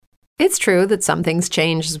It's true that some things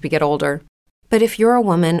change as we get older. But if you're a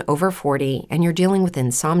woman over 40 and you're dealing with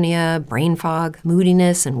insomnia, brain fog,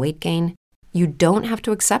 moodiness, and weight gain, you don't have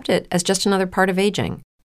to accept it as just another part of aging.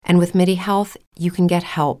 And with MIDI Health, you can get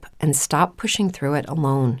help and stop pushing through it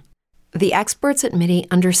alone. The experts at MIDI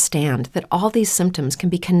understand that all these symptoms can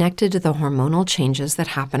be connected to the hormonal changes that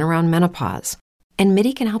happen around menopause, and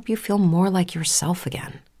MIDI can help you feel more like yourself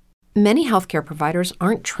again. Many healthcare providers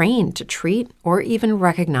aren't trained to treat or even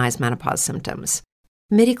recognize menopause symptoms.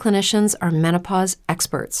 MIDI clinicians are menopause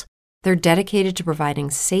experts. They're dedicated to providing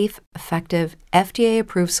safe, effective,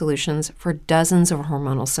 FDA-approved solutions for dozens of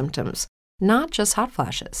hormonal symptoms, not just hot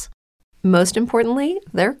flashes. Most importantly,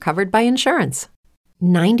 they're covered by insurance.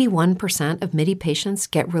 91% of MIDI patients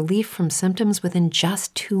get relief from symptoms within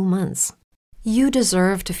just 2 months. You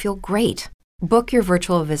deserve to feel great. Book your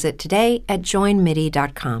virtual visit today at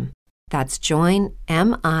joinmidi.com. That's joinmidi.com.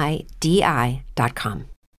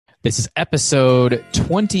 This is episode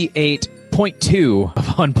 28.2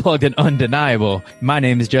 of Unplugged and Undeniable. My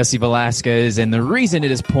name is Jesse Velasquez, and the reason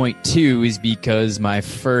it is point 2 is because my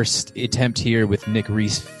first attempt here with Nick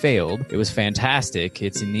Reese failed. It was fantastic.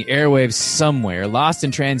 It's in the airwaves somewhere, lost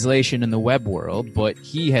in translation in the web world, but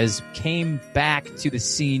he has came back to the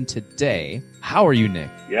scene today. How are you,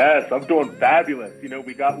 Nick? Yes, I'm doing fabulous. You know,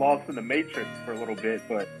 we got lost in the Matrix for a little bit,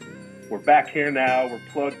 but we're back here now. We're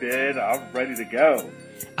plugged in. I'm ready to go.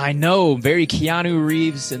 I know, very Keanu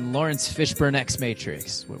Reeves and Lawrence Fishburne X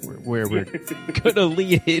Matrix, where we're going to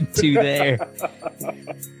lead into there.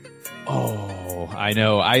 Oh, I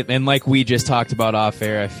know. And like we just talked about off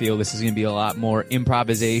air, I feel this is going to be a lot more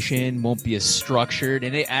improvisation, won't be as structured.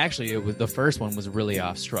 And the first one was really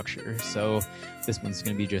off structure. So this one's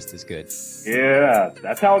going to be just as good. Yeah,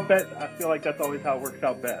 that's how I feel like that's always how it works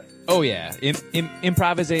out best. Oh, yeah.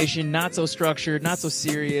 Improvisation, not so structured, not so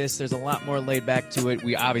serious. There's a lot more laid back to it.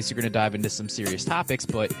 We obviously are going to dive into some serious topics,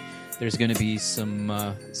 but there's going to be some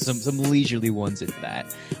leisurely ones at that.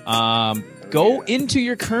 Go into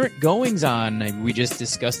your current goings on. We just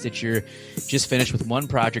discussed that you're just finished with one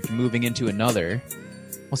project, moving into another.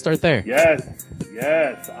 We'll start there. Yes.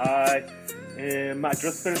 I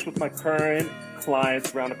just finished with my current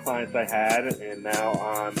round of clients I had, and now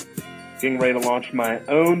I'm getting ready to launch my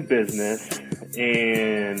own business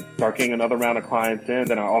and start getting another round of clients in.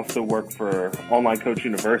 Then I also work for Online Coach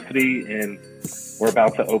University, and we're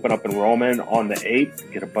about to open up enrollment on the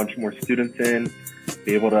 8th, get a bunch more students in,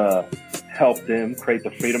 be able to help them create the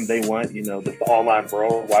freedom they want, this online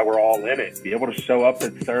world, why we're all in it. Be able to show up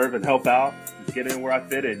and serve and help out, just get in where I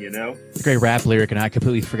fit in, It's a great rap lyric, and I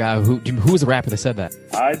completely forgot who was the rapper that said that.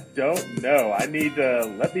 I don't know. I need to,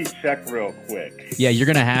 let me check real quick. Yeah, you're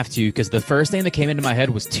going to have to, because the first thing that came into my head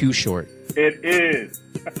was Too Short. It is.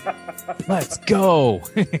 Let's go.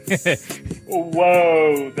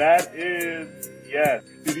 Whoa, that is, yes,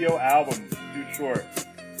 studio album, Too Short.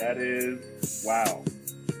 That is, wow.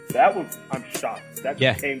 I'm shocked. That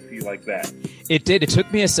just came to you like that. It did. It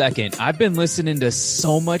took me a second. I've been listening to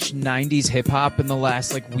so much 90s hip-hop in the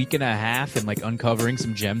last week and a half and uncovering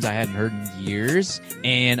some gems I hadn't heard in years,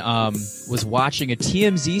 and was watching a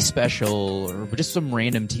TMZ special or just some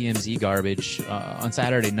random TMZ garbage on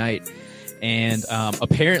Saturday night, and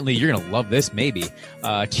apparently you're going to love this maybe.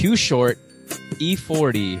 Too Short,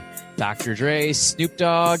 E40, Dr. Dre, Snoop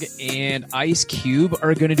Dogg, and Ice Cube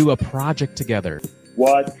are going to do a project together.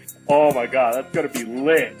 What? Oh my God, that's gonna be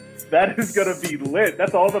lit. That is gonna be lit.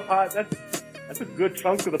 That's all the that's a good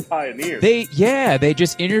chunk of the Pioneers. They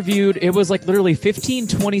just interviewed. It was literally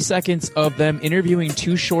 15-20 seconds of them interviewing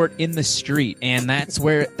Too Short in the street, and that's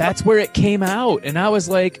where it came out. And I was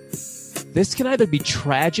like, this can either be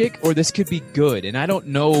tragic or this could be good, and I don't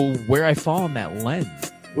know where I fall in that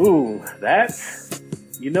lens. Ooh,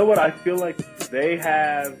 you know what? I feel like they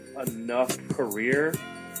have enough career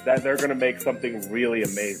that they're going to make something really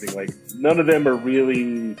amazing. None of them are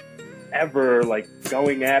really ever,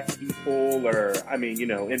 going at people or,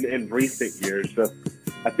 in recent years. So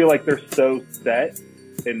I feel like they're so set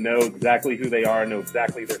and know exactly who they are, know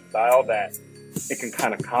exactly their style, that it can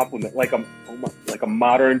kind of complement, like a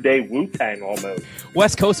modern-day Wu-Tang almost.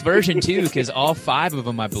 West Coast version, too, because all 5 of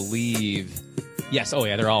them, I believe. Yes, oh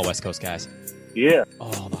yeah, they're all West Coast guys. Yeah.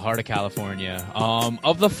 Oh, the heart of California.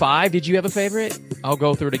 Of the 5, did you have a favorite? I'll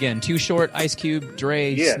go through it again. Too Short, Ice Cube,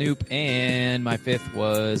 Dre, Snoop, and my 5th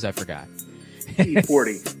was, I forgot.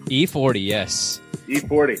 E40. E40, yes.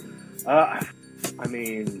 E40.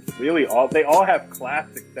 Really, they all have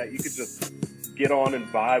classics that you could just get on and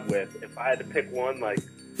vibe with. If I had to pick one,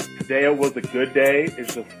 Today It Was a Good Day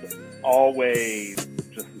is just always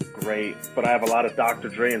just great. But I have a lot of Dr.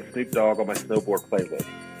 Dre and Snoop Dogg on my snowboard playlist.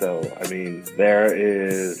 So, there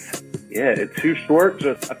is Yeah, it's Too Short.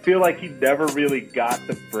 Just I feel like he never really got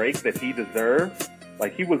the break that he deserved.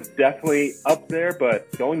 Like, he was definitely up there,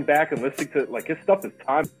 but going back and listening to, like, his stuff is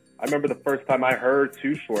time. I remember the first time I heard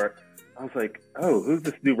Too Short, I was like, oh, who's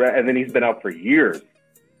this new rap? And then he's been out for years.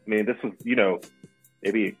 I mean, this was,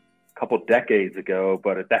 maybe a couple decades ago,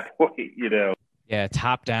 but at that point, Yeah,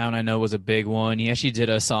 Top Down, I know, was a big one. He actually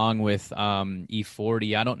did a song with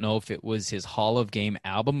E40. I don't know if it was his Hall of Game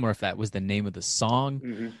album or if that was the name of the song.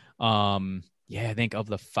 Mm-hmm. Yeah, I think of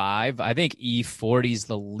the five, I think E40 is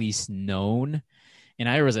the least known. And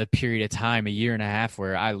there was a period of time, a year and a half,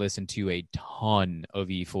 where I listened to a ton of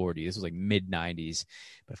E40. This was like mid-90s.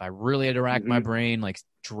 But if I really had to rack my brain, like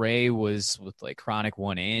Dre was with like Chronic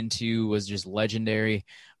 1 and 2 was just legendary.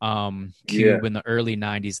 Cube in the early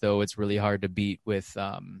 90s, though, it's really hard to beat with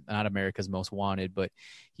not America's Most Wanted, but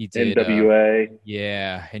he did NWA.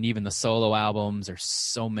 Yeah, and even the solo albums. There's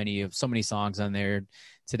so many songs on there.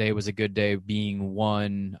 Today Was a Good Day being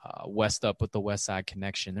one. West Up with the West Side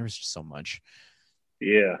Connection. There was just so much.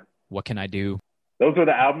 Yeah. What Can I Do? Those are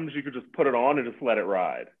the albums you could just put it on and just let it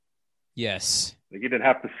ride. Yes. Like, you didn't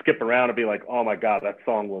have to skip around and be like, oh my God, that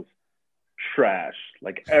song was trash.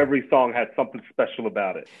 Like, every song had something special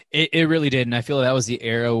about it. It really did. And I feel that was the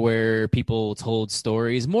era where people told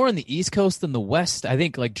stories more on the East Coast than the West. I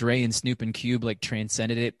think like Dre and Snoop and Cube like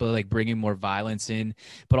transcended it, but like bringing more violence in,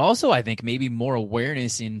 but also I think maybe more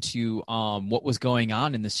awareness into what was going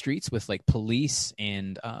on in the streets with like police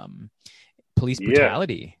and police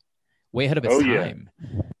brutality. Way ahead of its time.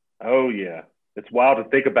 Oh yeah. It's wild to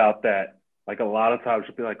think about that. Like, a lot of times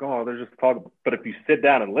you'll be like, oh, they're just talking. But if you sit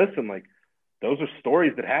down and listen, like, those are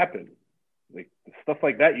stories that happen. Like, stuff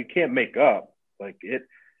like that you can't make up. Like, it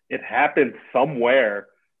happened somewhere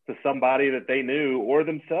to somebody that they knew or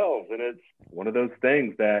themselves. And it's one of those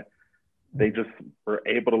things that they just were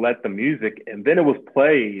able to let the music, and then it was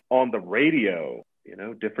played on the radio,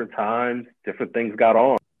 different times, different things got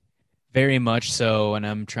on. Very much so. And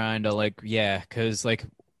I'm trying to because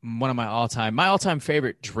one of my all-time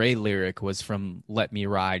favorite Dre lyric was from Let Me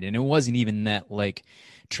Ride. And it wasn't even that like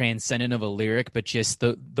transcendent of a lyric, but just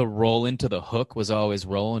the roll into the hook was always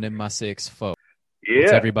rolling in my 6-4. Yeah.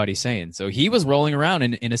 That's everybody saying. So he was rolling around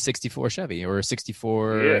in a 64 Chevy or a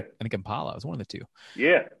 64, I think Impala. It was one of the two.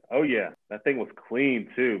 Yeah. Oh yeah. That thing was clean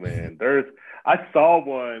too, man. I saw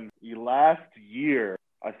one last year.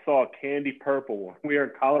 I saw a Candy Purple one. We were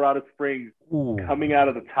in Colorado Springs. Ooh. Coming out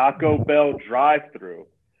of the Taco Bell drive-thru.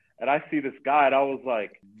 And I see this guy, and I was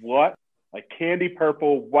like, what? Like, Candy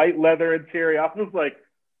Purple, white leather interior. I was like,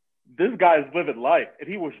 this guy's living life. And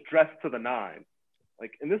he was dressed to the nine.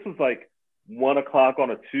 Like, and this was like 1 o'clock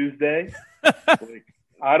on a Tuesday. Like,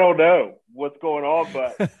 I don't know what's going on,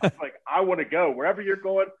 but I was like, I want to go. Wherever you're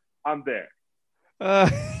going, I'm there.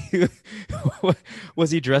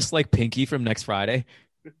 Was he dressed like Pinky from Next Friday?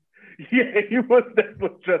 Yeah, he was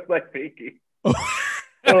dressed like Pinky.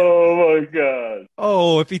 Oh my God.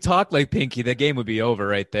 Oh, if he talked like Pinky, the game would be over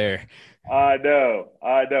right there. I know.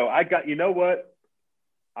 You know what?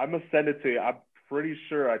 I'm going to send it to you. I'm pretty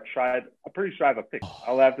sure I have a picture.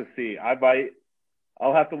 I'll have to see.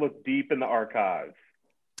 I'll have to look deep in the archives.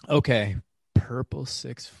 Okay. Purple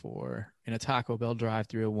 6-4 in a Taco Bell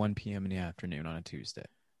drive-thru at 1 p.m. in the afternoon on a Tuesday.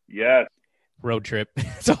 Yes. Road trip.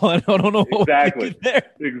 That's all I don't know. Exactly. There.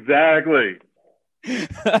 Exactly.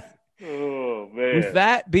 Oh, man. With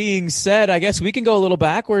that being said, I guess we can go a little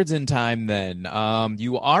backwards in time then.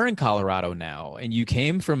 You are in Colorado now, and you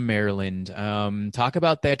came from Maryland. Talk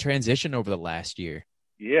about that transition over the last year.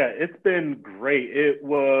 Yeah, it's been great. It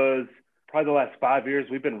was probably the last 5 years.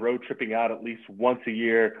 We've been road tripping out at least once a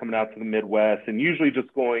year, coming out to the Midwest, and usually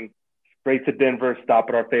just going straight to Denver, stop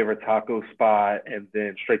at our favorite taco spot, and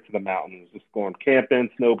then straight to the mountains, just going camping,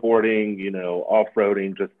 snowboarding,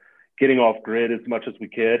 off-roading, just getting off grid as much as we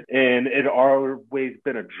could. And it always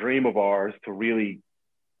been a dream of ours to really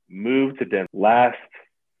move to Denver. Last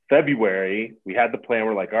February, we had the plan.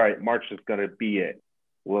 We're like, all right, March is going to be it.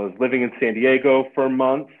 Was living in San Diego for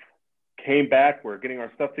months, came back, we're getting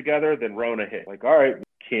our stuff together, then Rona hit. Like, all right, we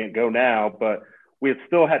can't go now, but we had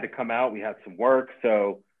still had to come out. We had some work,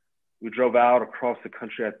 so we drove out across the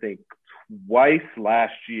country, I think, twice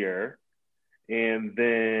last year. And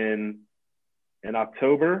then in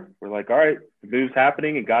October, we're like, all right, the move's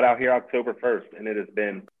happening, and got out here October 1st. And it has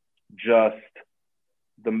been just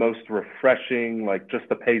the most refreshing, like just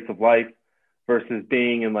the pace of life versus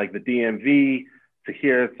being in like the DMV to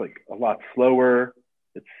here. It's like a lot slower.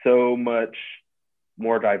 It's so much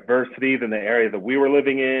more diversity than the area that we were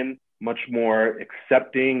living in, much more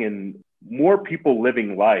accepting and more people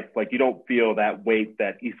living life. Like, you don't feel that weight,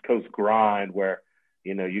 that East Coast grind where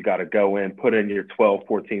you got to go in, put in your 12,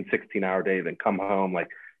 14, 16-hour day, then come home, like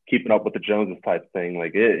keeping up with the Joneses type thing.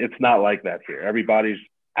 Like it's not like that here. Everybody's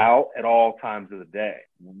out at all times of the day.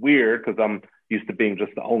 Weird, because I'm used to being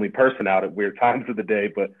just the only person out at weird times of the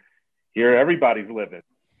day, but here everybody's living.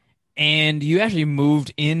 And you actually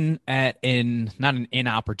moved in at not an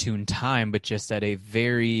inopportune time, but just at a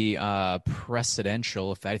very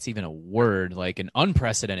precedential, if that's even a word, like an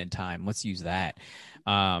unprecedented time. Let's use that.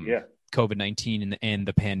 COVID-19 and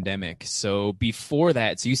the pandemic. So before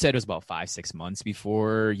that, so you said it was about 5-6 months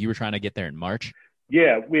before you were trying to get there in March?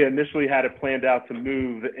 Yeah, we initially had it planned out to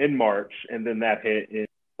move in March, and then that hit. And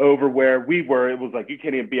over where we were, it was like you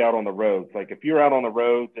can't even be out on the roads. Like if you're out on the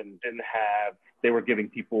roads and they were giving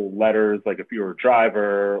people letters, like if you were a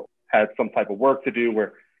driver, had some type of work to do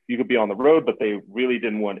where you could be on the road, but they really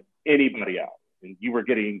didn't want anybody out. And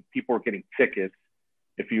people were getting tickets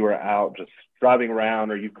if you were out just driving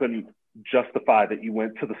around, or you couldn't justify that you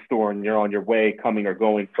went to the store and you're on your way coming or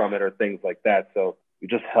going from it or things like that. So we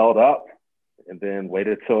just held up and then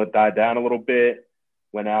waited till it died down a little bit,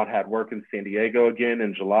 went out, had work in San Diego again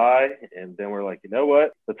in July. And then we're like, you know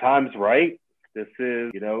what? The time's right. This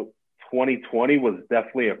is, 2020 was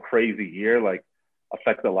definitely a crazy year, like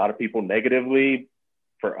affected a lot of people negatively.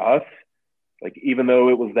 For us, like even though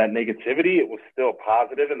it was that negativity, it was still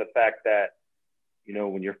positive in the fact that,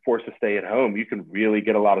 when you're forced to stay at home, you can really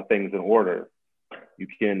get a lot of things in order. You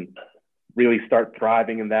can really start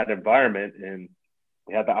thriving in that environment. And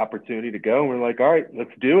we had the opportunity to go, and we're like, all right,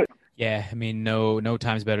 let's do it. Yeah, I mean, no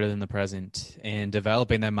time's better than the present. And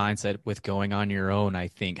developing that mindset with going on your own, I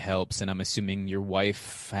think, helps. And I'm assuming your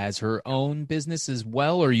wife has her own business as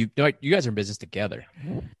well, or you guys are in business together?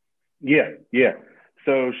 Yeah.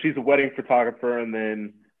 So she's a wedding photographer, and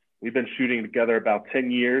then we've been shooting together about 10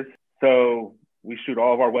 years. So we shoot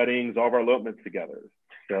all of our weddings, all of our elopements together.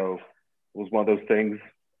 So it was one of those things.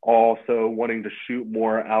 Also wanting to shoot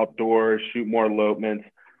more outdoors, shoot more elopements,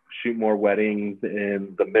 shoot more weddings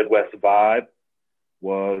in the Midwest vibe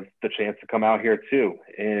was the chance to come out here too.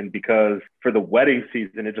 And because for the wedding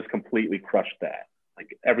season, it just completely crushed that.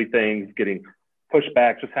 Like everything's getting pushed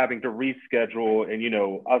back, just having to reschedule and,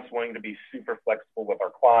 us wanting to be super flexible with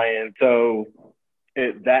our clients. So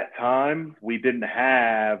at that time, we didn't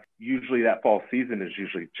have, usually that fall season is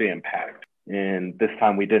usually jam-packed. And this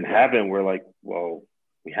time we didn't have it. And we're like, well,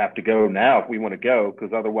 we have to go now if we want to go,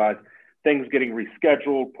 because otherwise things getting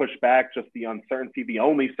rescheduled, pushed back, just the uncertainty. The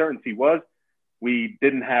only certainty was we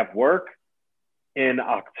didn't have work in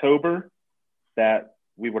October that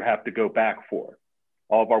we would have to go back for.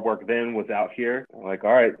 All of our work then was out here. I'm like,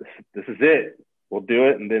 all right, this is it. We'll do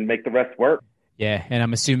it and then make the rest work. Yeah, and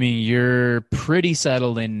I'm assuming you're pretty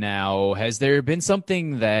settled in now. Has there been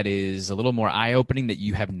something that is a little more eye-opening that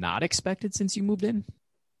you have not expected since you moved in?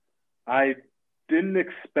 I didn't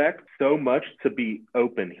expect so much to be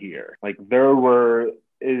open here. Like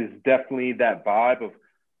is definitely that vibe of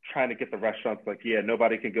trying to get the restaurants, like, yeah,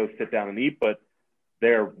 nobody can go sit down and eat, but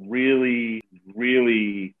they're really,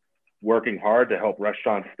 really working hard to help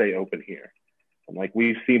restaurants stay open here. And like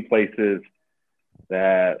we've seen places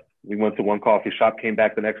that we went to one coffee shop, came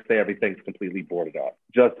back the next day, everything's completely boarded up.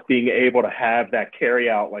 Just being able to have that carry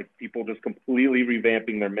out, like people just completely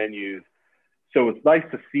revamping their menus. So it's nice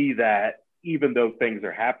to see that even though things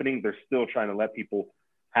are happening, they're still trying to let people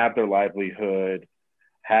have their livelihood,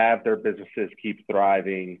 have their businesses keep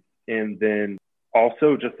thriving. And then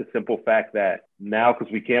also just the simple fact that now,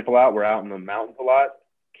 because we camp a lot, we're out in the mountains a lot,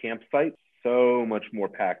 campsites, so much more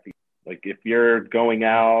packed. Like if you're going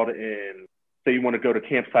out and say you want to go to a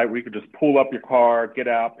campsite where you could just pull up your car, get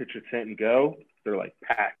out, pitch your tent and go, they're like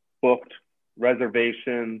packed, booked,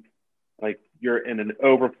 reservations. Like you're in an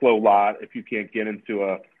overflow lot if you can't get into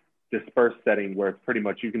a dispersed setting where it's pretty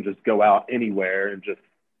much you can just go out anywhere and just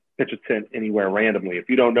pitch a tent anywhere randomly. If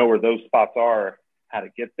you don't know where those spots are, how to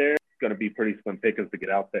get there, it's going to be pretty slim pickings to get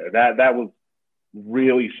out there. That was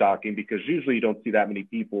really shocking because usually you don't see that many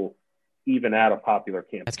people even at a popular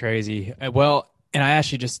camp. That's crazy. Well, and I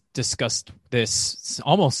actually just discussed this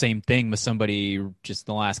almost same thing with somebody just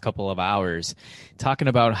in the last couple of hours, talking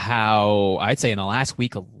about how I'd say in the last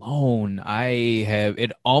week alone,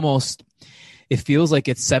 it feels like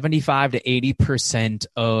it's 75 to 80%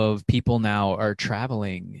 of people now are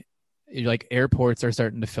traveling. Like airports are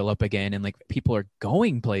starting to fill up again and like people are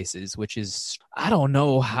going places, which is, I don't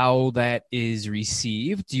know how that is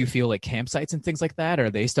received. Do you feel like campsites and things like that, are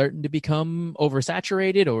they starting to become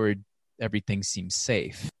oversaturated or everything seems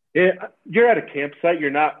safe? Yeah, you're at a campsite,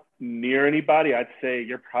 you're not near anybody. I'd say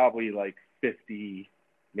you're probably like 50,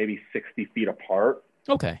 maybe 60 feet apart.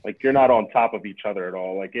 Okay. Like you're not on top of each other at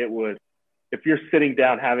all. Like it would if you're sitting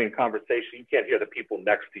down having a conversation, you can't hear the people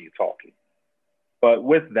next to you talking. But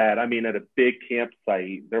with that, I mean, at a big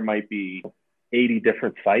campsite, there might be 80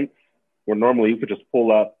 different sites where normally you could just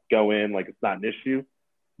pull up, go in, like it's not an issue.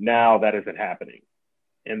 Now that isn't happening.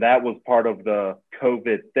 And that was part of the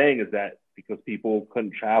COVID thing, is that because people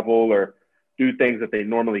couldn't travel or do things that they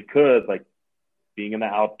normally could, like being in the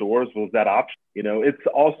outdoors was that option. You know, it's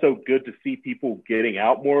also good to see people getting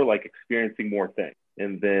out more, like experiencing more things.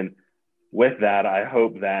 And then with that, I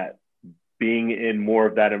hope that being in more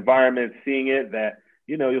of that environment, seeing it, that,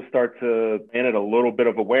 you know, you'll start to gain it a little bit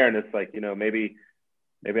of awareness, like, you know, maybe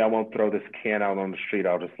I won't throw this can out on the street.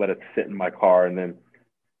 I'll just let it sit in my car and then,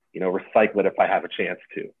 you know, recycle it if I have a chance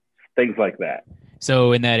to. Things like that.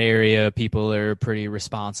 So in that area, people are pretty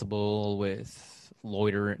responsible with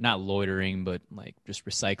not loitering, but like just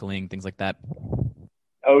recycling, things like that.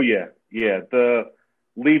 Oh, yeah. Yeah. The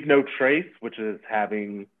leave no trace, which is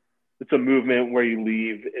it's a movement where you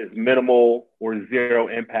leave as minimal or zero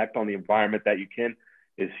impact on the environment that you can,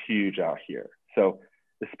 is huge out here. So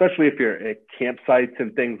especially if you're at campsites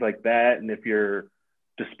and things like that, and if you're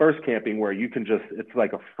dispersed camping where you can just, it's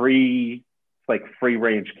like free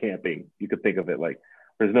range camping. You could think of it like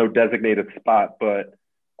there's no designated spot, but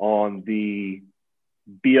on the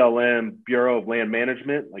BLM, Bureau of Land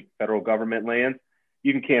Management, like federal government land,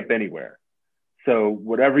 you can camp anywhere. So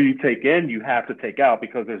whatever you take in, you have to take out,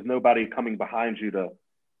 because there's nobody coming behind you to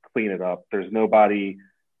clean it up. There's nobody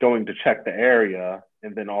going to check the area.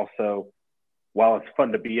 And then also, while it's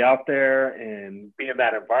fun to be out there and be in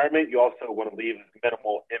that environment, you also want to leave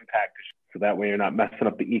minimal impact, so that way you're not messing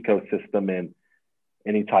up the ecosystem in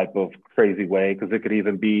any type of crazy way. Because it could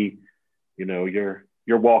even be, you know, you're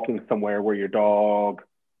walking somewhere where your dog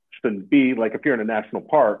shouldn't be, like if you're in a national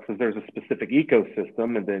park, because there's a specific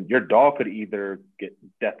ecosystem, and then your dog could either get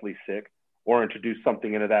deathly sick or introduce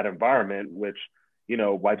something into that environment, which, you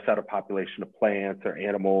know, wipes out a population of plants or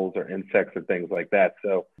animals or insects or things like that.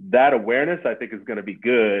 So that awareness, I think, is going to be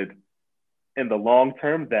good in the long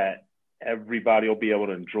term, that everybody will be able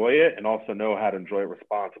to enjoy it and also know how to enjoy it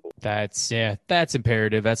responsibly. That's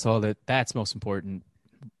imperative. That's most important.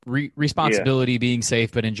 Responsibility, being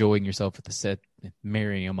safe, but enjoying yourself at the set,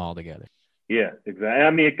 marrying them all together. Yeah, exactly.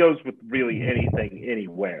 I mean, it goes with really anything,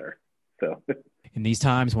 anywhere. So in these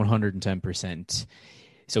times, 110%.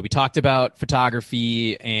 So we talked about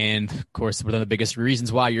photography, and of course, one of the biggest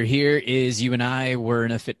reasons why you're here is you and I were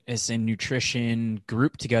in a fitness and nutrition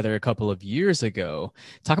group together a couple of years ago.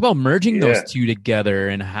 Talk about merging those two together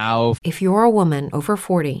and how... If you're a woman over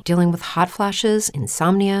 40 dealing with hot flashes,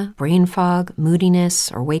 insomnia, brain fog, moodiness,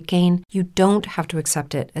 or weight gain, you don't have to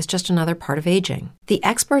accept it as just another part of aging. The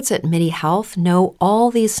experts at MIDI Health know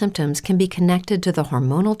all these symptoms can be connected to the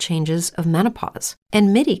hormonal changes of menopause.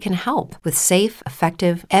 And MIDI can help with safe,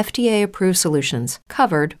 effective, FDA-approved solutions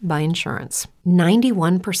covered by insurance.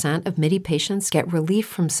 91% of MIDI patients get relief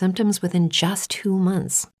from symptoms within just 2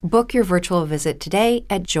 months. Book your virtual visit today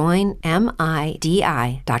at joinmidi.com.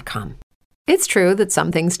 It's true that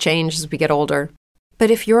some things change as we get older. But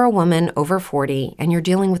if you're a woman over 40 and you're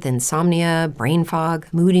dealing with insomnia, brain fog,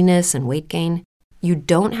 moodiness, and weight gain, you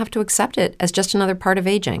don't have to accept it as just another part of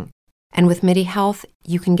aging. And with MIDI Health,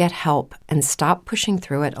 you can get help and stop pushing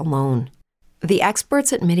through it alone. The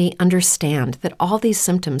experts at MIDI understand that all these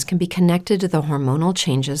symptoms can be connected to the hormonal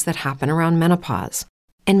changes that happen around menopause,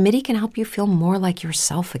 and MIDI can help you feel more like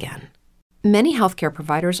yourself again. Many healthcare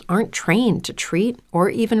providers aren't trained to treat or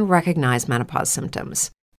even recognize menopause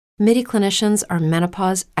symptoms. MIDI clinicians are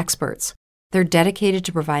menopause experts. They're dedicated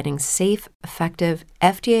to providing safe, effective,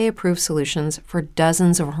 FDA-approved solutions for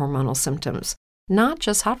dozens of hormonal symptoms, not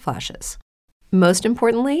just hot flashes. Most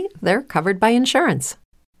importantly, they're covered by insurance.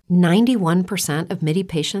 91% of MIDI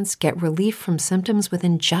patients get relief from symptoms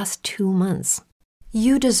within just 2 months.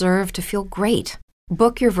 You deserve to feel great.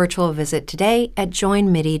 Book your virtual visit today at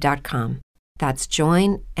joinmidi.com. That's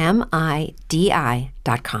joinmidi.com.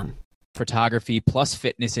 Photography plus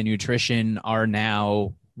fitness and nutrition are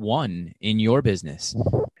now one in your business.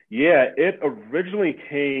 Yeah, it originally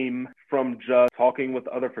came from just talking with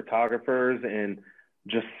other photographers and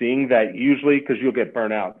just seeing that usually, because you'll get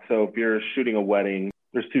burnt out. So if you're shooting a wedding,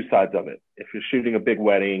 there's two sides of it. If you're shooting a big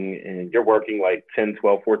wedding and you're working like 10,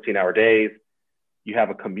 12, 14-hour days, you have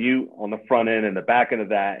a commute on the front end and the back end of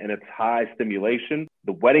that, and it's high stimulation.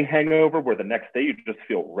 The wedding hangover, where the next day you just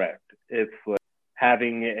feel wrecked. It's like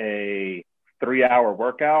having a 3-hour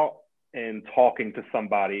workout and talking to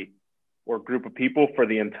somebody or a group of people for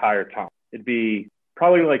the entire time. It'd be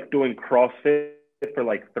probably like doing CrossFit for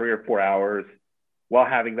like 3 or 4 hours while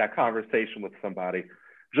having that conversation with somebody.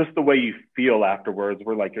 Just the way you feel afterwards,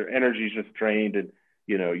 where like your energy is just drained and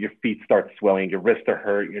your feet start swelling, your wrists are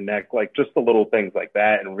hurt, your neck, like just the little things like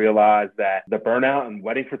that, and realize that the burnout in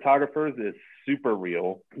wedding photographers is super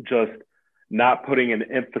real. Just not putting an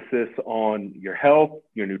emphasis on your health,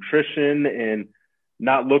 your nutrition, and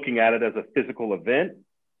not looking at it as a physical event,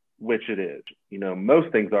 which it is.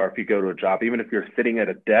 Most things are if you go to a job, even if you're sitting at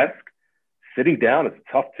a desk, sitting down is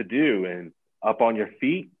tough to do. And up on your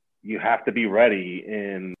feet, you have to be ready,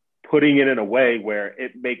 and putting it in a way where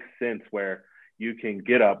it makes sense, where you can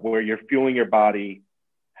get up, where you're fueling your body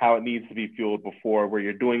how it needs to be fueled before, where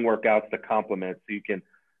you're doing workouts to complement, so you can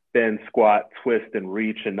bend, squat, twist, and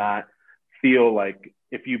reach, and not feel like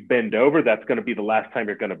if you bend over, that's going to be the last time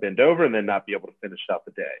you're going to bend over, and then not be able to finish out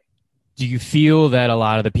the day. Do you feel that a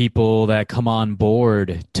lot of the people that come on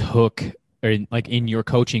board or like in your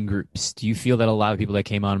coaching groups, do you feel that a lot of people that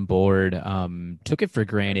came on board took it for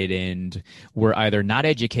granted and were either not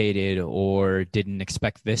educated or didn't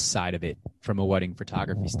expect this side of it from a wedding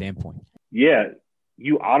photography standpoint? Yeah,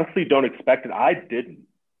 you honestly don't expect it. I didn't.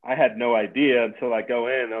 I had no idea until I go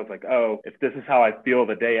in. I was like, oh, if this is how I feel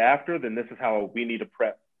the day after, then this is how we need to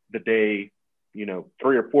prep the day, 3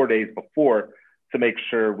 or 4 days before to make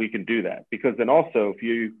sure we can do that. Because then also, if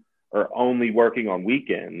you are only working on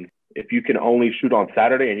weekends, if you can only shoot on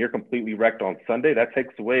Saturday and you're completely wrecked on Sunday, that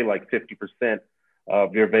takes away like 50%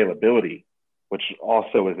 of your availability, which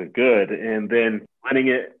also isn't good. And then letting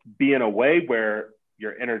it be in a way where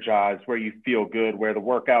you're energized, where you feel good, where the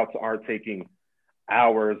workouts aren't taking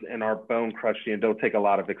hours and are bone crushing and don't take a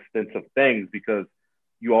lot of expensive things, because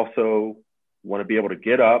you also want to be able to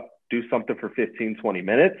get up, do something for 15, 20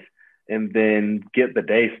 minutes, and then get the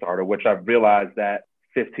day started, which I've realized that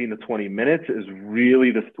 15 to 20 minutes is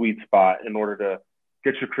really the sweet spot in order to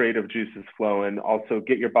get your creative juices flowing, also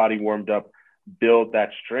get your body warmed up, build that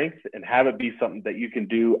strength, and have it be something that you can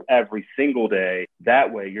do every single day.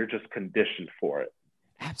 That way you're just conditioned for it.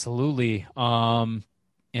 Absolutely.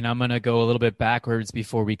 And I'm going to go a little bit backwards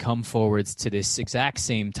before we come forwards to this exact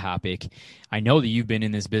same topic. I know that you've been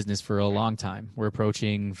in this business for a long time. We're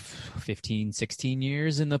approaching 15, 16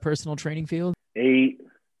 years in the personal training field.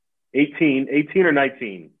 18 or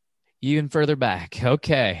 19. Even further back.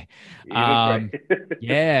 Okay.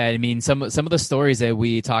 Yeah. I mean, some of the stories that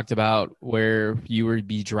we talked about where you would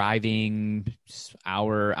be driving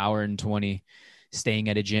hour and 20, staying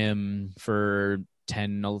at a gym for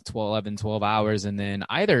 10, 12 hours, and then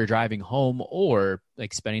either driving home or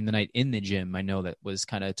like spending the night in the gym. I know that was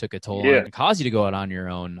kind of took a toll on and caused you to go out on your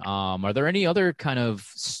own. Are there any other kind of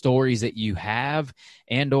stories that you have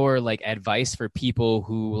and or like advice for people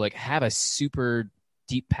who like have a super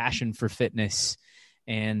deep passion for fitness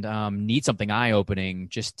and need something eye-opening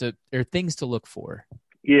or things to look for?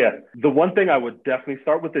 Yeah. The one thing I would definitely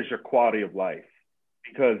start with is your quality of life.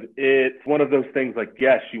 Because it's one of those things like,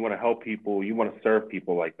 yes, you want to help people, you want to serve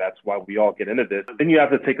people, like that's why we all get into this. But then you have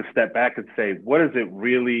to take a step back and say, what is it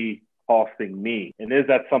really costing me? And is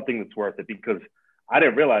that something that's worth it? Because I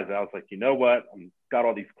didn't realize that. I was like, you know what? I've got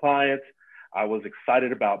all these clients. I was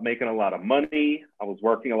excited about making a lot of money. I was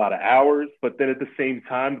working a lot of hours. But then at the same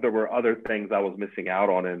time, there were other things I was missing out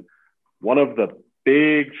on. And one of the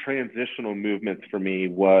big transitional movements for me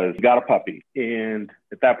was got a puppy. And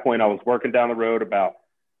at that point, I was working down the road about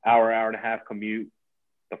hour and a half commute,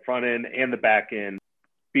 the front end and the back end,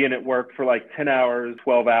 being at work for like 10 hours,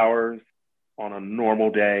 12 hours on a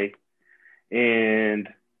normal day. And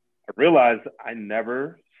I realized I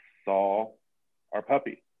never saw our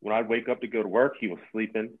puppy. When I'd wake up to go to work, he was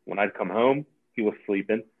sleeping. When I'd come home, he was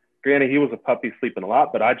sleeping. Granted, he was a puppy sleeping a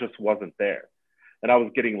lot, but I just wasn't there. And I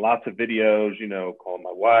was getting lots of videos, calling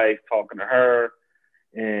my wife, talking to her.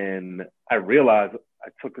 And I realized I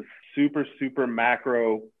took a super, super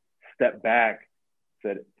macro step back,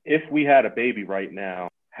 said, if we had a baby right now,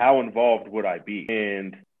 how involved would I be?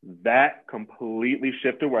 And that completely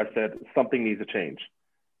shifted where I said, something needs to change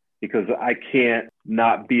because I can't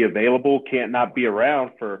not be available, can't not be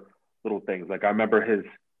around for little things. Like I remember his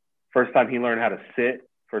first time he learned how to sit,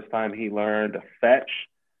 first time he learned to fetch.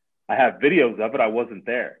 I have videos of it. I wasn't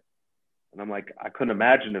there. And I'm like, I couldn't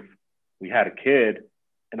imagine if we had a kid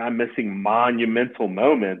and I'm missing monumental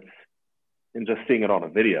moments and just seeing it on a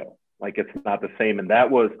video. Like it's not the same. And that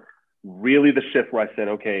was really the shift where I said,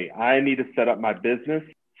 okay, I need to set up my business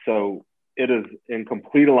so it is in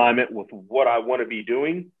complete alignment with what I want to be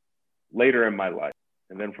doing later in my life.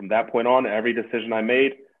 And then from that point on, every decision I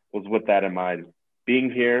made was with that in mind.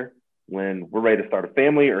 Being here when we're ready to start a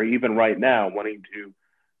family, or even right now, wanting to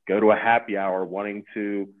go to a happy hour, wanting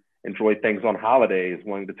to enjoy things on holidays,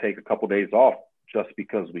 wanting to take a couple days off, just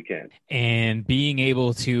because we can. And being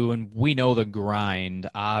able to, and we know the grind,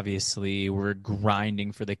 obviously, we're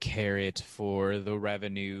grinding for the carrot, for the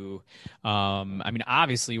revenue.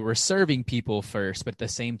 Obviously, we're serving people first, but at the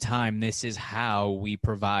same time, this is how we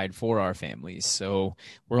provide for our families. So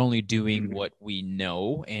we're only doing what we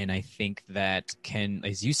know. And I think that can,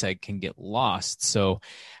 as you said, can get lost. So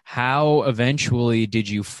how eventually did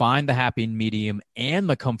you find the happy medium and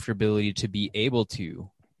the comfortability to be able to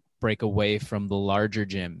break away from the larger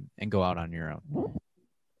gym and go out on your own?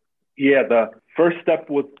 Yeah, the first step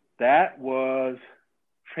with that was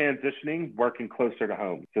transitioning, working closer to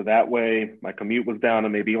home. So that way my commute was down to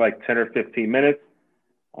maybe like 10 or 15 minutes.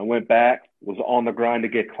 I went back, was on the grind to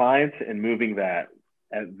get clients and moving that.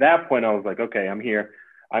 At that point, I was like, okay, I'm here.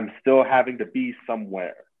 I'm still having to be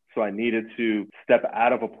somewhere. So I needed to step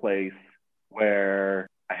out of a place where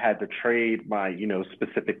I had to trade my,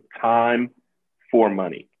 specific time for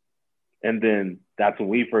money. And then that's when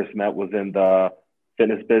we first met, was in the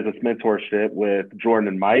fitness business mentorship with Jordan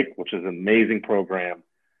and Mike, which is an amazing program.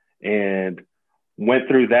 And went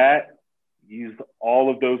through that, used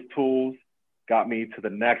all of those tools, got me to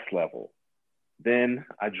the next level. Then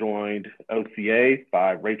I joined OCA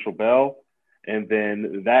by Rachel Bell. And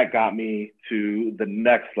then that got me to the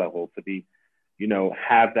next level to be,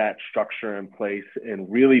 have that structure in place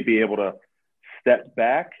and really be able to step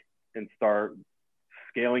back and start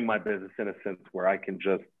scaling my business in a sense where I can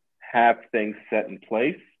just have things set in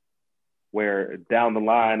place, where down the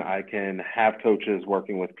line I can have coaches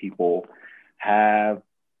working with people, have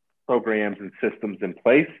programs and systems in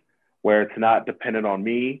place where it's not dependent on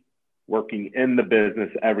me working in the business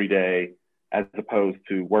every day, as opposed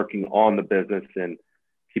to working on the business and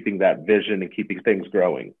keeping that vision and keeping things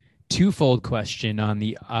growing. Twofold question on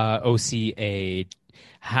the OCA.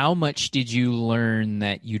 How much did you learn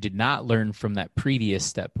that you did not learn from that previous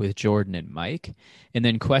step with Jordan and Mike? And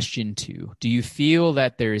then question 2, do you feel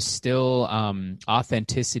that there is still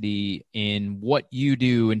authenticity in what you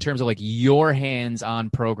do in terms of like your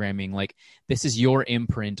hands-on programming? Like this is your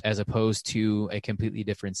imprint as opposed to a completely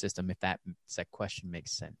different system, if that question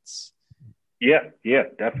makes sense. Yeah,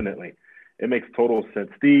 definitely. It makes total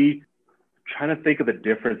sense. Trying to think of the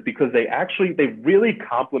difference, because they really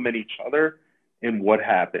complement each other in what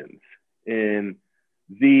happens. And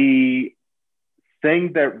the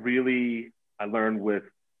thing that really I learned with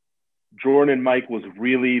Jordan and Mike was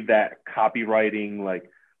really that copywriting, like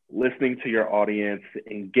listening to your audience,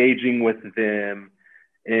 engaging with them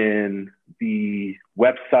in the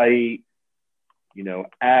website,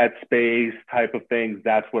 ad space type of things.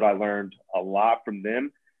 That's what I learned a lot from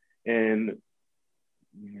them. And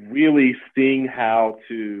really seeing how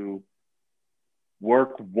to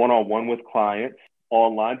work one-on-one with clients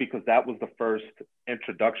online, because that was the first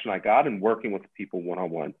introduction I got in working with people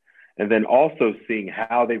one-on-one. And then also seeing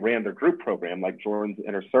how they ran their group program, like Jordan's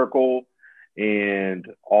Inner Circle, and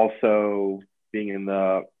also being in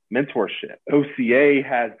the mentorship. OCA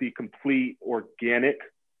has the complete organic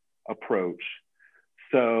approach.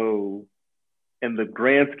 So in the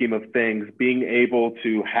grand scheme of things, being able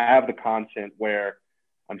to have the content where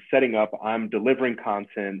I'm setting up, I'm delivering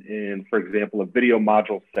content in, for example, a video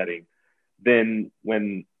module setting. Then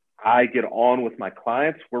when I get on with my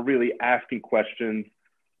clients, we're really asking questions.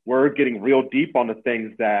 We're getting real deep on the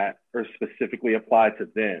things that are specifically applied to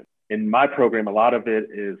them. In my program, a lot of it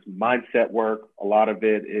is mindset work. A lot of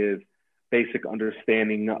it is basic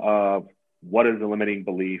understanding of what is a limiting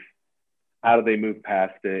belief, how do they move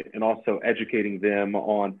past it, and also educating them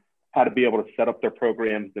on how to be able to set up their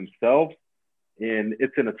programs themselves. And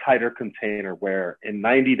it's in a tighter container where in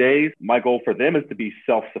 90 days, my goal for them is to be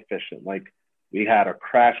self-sufficient. Like we had a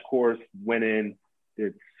crash course, went in,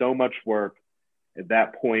 did so much work. At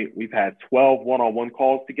that point, we've had 12 one-on-one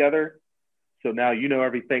calls together. So now you know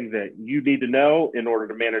everything that you need to know in order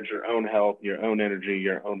to manage your own health, your own energy,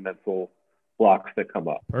 your own mental blocks that come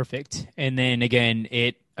up. Perfect. And then again,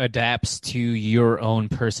 it adapts to your own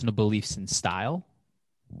personal beliefs and style.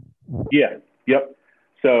 Yeah. Yep.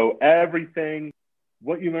 So everything,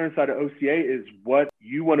 what you learn inside of OCA is what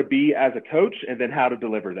you want to be as a coach, and then how to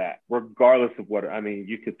deliver that, regardless of what,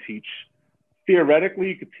 you could teach, theoretically,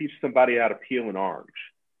 you could teach somebody how to peel an orange,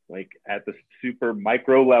 like at the super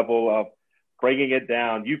micro level of breaking it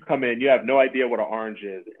down. You come in, you have no idea what an orange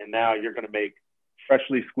is, and now you're going to make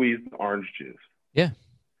freshly squeezed orange juice. Yeah.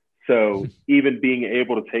 So even being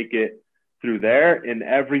able to take it through there, and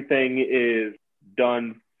everything is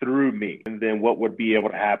done through me. And then what would be able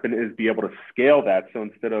to happen is be able to scale that. So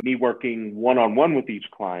instead of me working one-on-one with each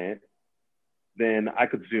client, then I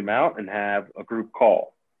could zoom out and have a group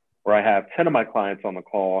call where I have 10 of my clients on the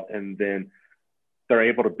call, and then they're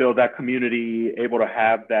able to build that community, able to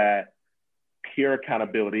have that peer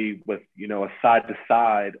accountability with, a side to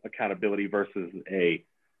side accountability versus a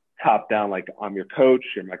top down, like I'm your coach,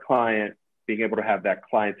 you're my client, being able to have that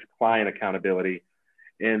client to client accountability.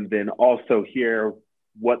 And then also hear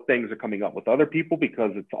what things are coming up with other people,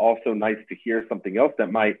 because it's also nice to hear something else that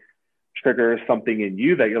might trigger something in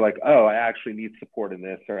you that you're like, oh, I actually need support in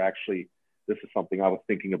this, or actually this is something I was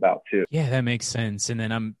thinking about too. Yeah, that makes sense. And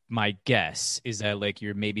then my guess is that like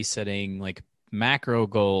you're maybe setting like macro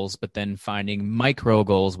goals, but then finding micro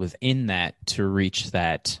goals within that to reach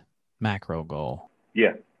that macro goal.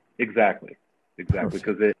 Yeah, exactly.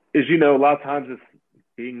 Because it is, a lot of times it's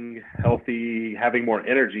being healthy, having more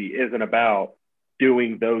energy isn't about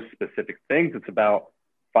doing those specific things. It's about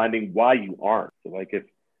finding why you aren't. So like if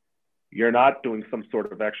you're not doing some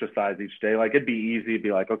sort of exercise each day, like it'd be easy to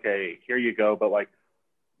be like, okay, here you go. But like,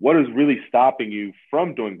 what is really stopping you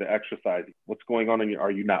from doing the exercise? What's going on in you?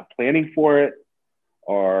 Are you not planning for it?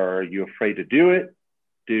 Are you afraid to do it?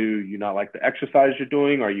 Do you not like the exercise you're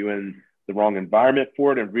doing? Are you in the wrong environment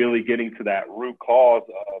for it? And really getting to that root cause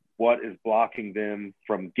of what is blocking them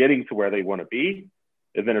from getting to where they want to be,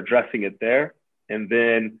 and then addressing it there, and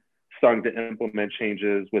then starting to implement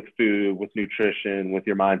changes with food, with nutrition, with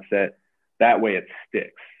your mindset. That way it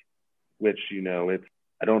sticks, which, it's,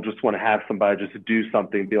 I don't just want to have somebody just do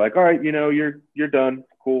something, be like, all right, you're done.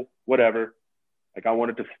 Cool. Whatever. Like I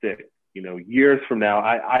want it to stick, years from now.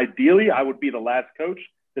 Ideally, I would be the last coach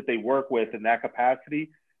that they work with in that capacity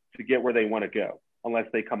to get where they want to go, unless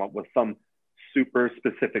they come up with some super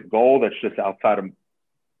specific goal that's just outside of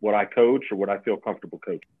what I coach or what I feel comfortable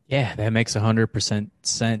coaching. Yeah, that makes 100%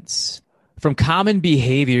 sense. From common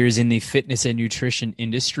behaviors in the fitness and nutrition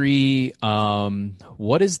industry,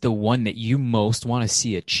 what is the one that you most want to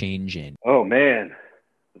see a change in? Oh, man,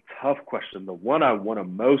 a tough question. The one I want to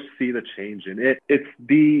most see the change in, it's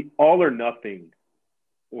the all or nothing,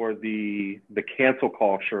 or the cancel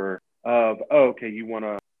culture of, oh, okay, you want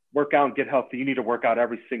to work out and get healthy. You need to work out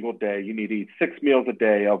every single day. You need to eat 6 meals a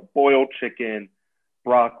day of boiled chicken,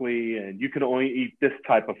 broccoli, and you can only eat this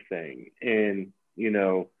type of thing. And,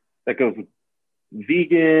 that goes with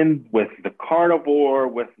vegan, with the carnivore,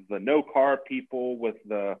 with the no carb people, with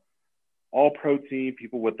the all protein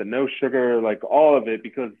people, with the no sugar, like all of it.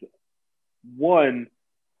 Because one,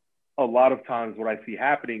 a lot of times what I see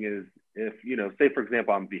happening is if, say for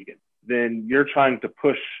example, I'm vegan, then you're trying to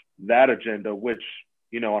push that agenda, which,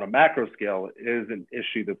 on a macro scale is an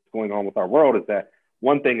issue that's going on with our world, is that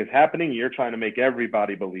one thing is happening, you're trying to make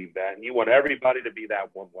everybody believe that, and you want everybody to be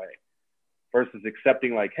that one way, versus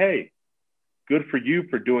accepting like, hey, good for you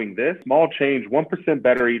for doing this. Small change, 1%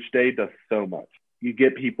 better each day does so much. You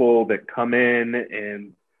get people that come in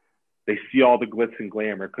and they see all the glitz and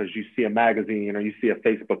glamour because you see a magazine or you see a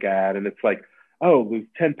Facebook ad, and it's like, oh, lose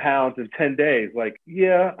 10 pounds in 10 days. Like,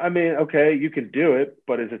 yeah, I mean, okay, you can do it,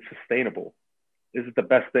 but is it sustainable? Is it the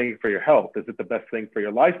best thing for your health? Is it the best thing for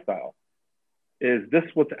your lifestyle? Is this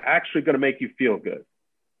what's actually going to make you feel good?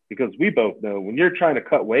 Because we both know when you're trying to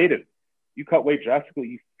cut weight, if you cut weight drastically,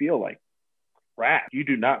 you feel like crap. You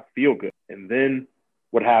do not feel good. And then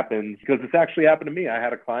what happens, because it's actually happened to me. I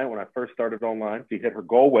had a client when I first started online. She hit her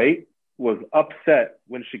goal weight, was upset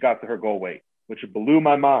when she got to her goal weight, which blew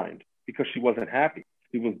my mind because she wasn't happy.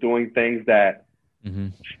 She was doing things that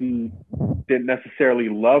she didn't necessarily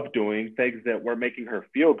love doing, things that were making her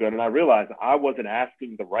feel good. And I realized I wasn't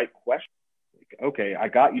asking the right question. Like, okay, I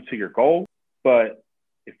got you to your goal, but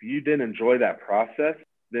if you didn't enjoy that process,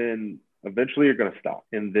 then eventually you're going to stop.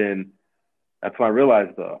 And then that's when I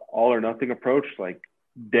realized the all or nothing approach, like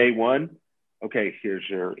day one, okay, here's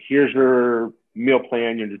your meal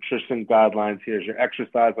plan, your nutrition guidelines, here's your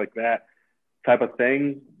exercise, like that type of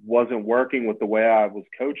thing wasn't working with the way I was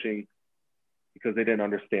coaching because they didn't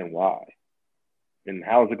understand why. And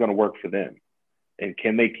how is it going to work for them? And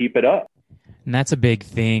can they keep it up? And that's a big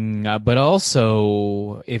thing. But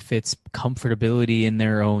also, if it's comfortability in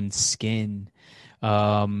their own skin.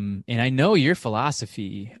 And I know your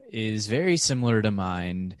philosophy is very similar to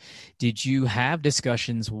mine. Did you have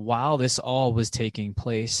discussions while this all was taking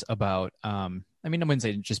place about, I wouldn't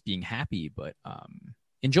say just being happy, but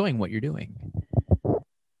enjoying what you're doing?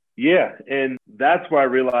 Yeah. And that's where I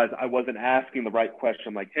realized I wasn't asking the right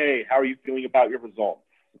question. Like, hey, how are you feeling about your results?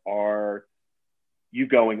 Are you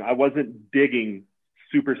going? I wasn't digging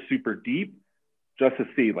super, super deep just to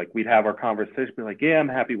see, like, we'd have our conversation, be like, yeah, I'm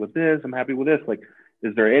happy with this. I'm happy with this. Like,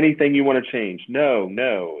 is there anything you want to change? No.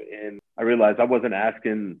 And I realized I wasn't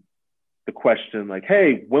asking the question like,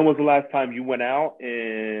 hey, when was the last time you went out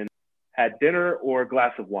and had dinner or a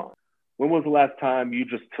glass of wine? When was the last time you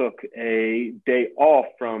just took a day off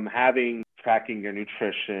from having tracking your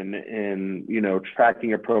nutrition and, tracking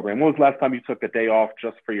your program. When was the last time you took a day off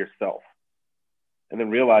just for yourself? And then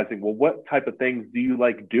realizing, well, what type of things do you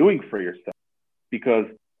like doing for yourself? Because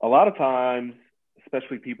a lot of times,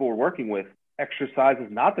 especially people we're working with, exercise is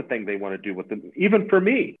not the thing they want to do with them. Even for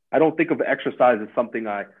me, I don't think of exercise as something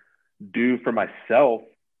I do for myself.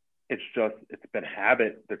 It's been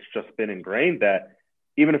habit that's just been ingrained that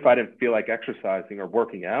even if I didn't feel like exercising or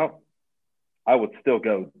working out, I would still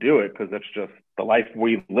go do it because that's just the life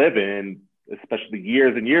we live in, especially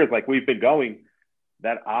years and years like we've been going.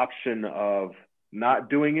 That option of not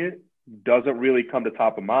doing it doesn't really come to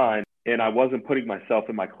top of mind. And I wasn't putting myself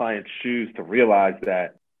in my client's shoes to realize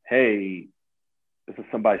that, hey, this is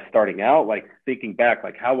somebody starting out, like thinking back,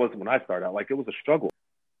 like how was it when I started out? Like it was a struggle,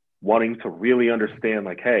 wanting to really understand,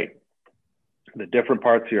 like, hey, the different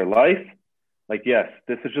parts of your life, like, yes,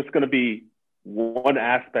 this is just going to be one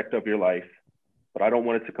aspect of your life, but I don't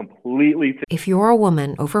want it to completely. If you're a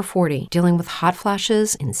woman over 40 dealing with hot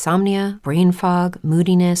flashes, insomnia, brain fog,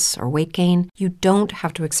 moodiness, or weight gain, you don't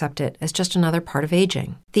have to accept it as just another part of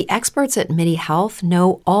aging. The experts at MIDI Health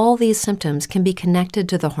know all these symptoms can be connected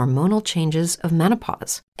to the hormonal changes of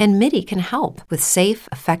menopause. And MIDI can help with safe,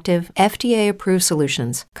 effective, FDA-approved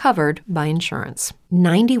solutions covered by insurance.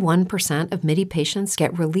 91% of MIDI patients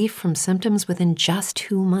get relief from symptoms within just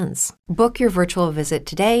 2 months. Book your virtual visit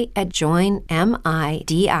today at joinmidi.com.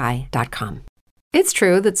 It's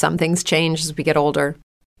true that some things change as we get older.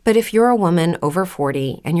 But if you're a woman over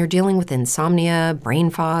 40 and you're dealing with insomnia, brain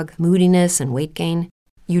fog, moodiness, and weight gain,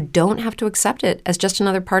 you don't have to accept it as just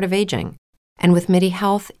another part of aging. And with MIDI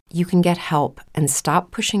Health, you can get help and stop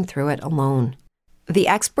pushing through it alone. The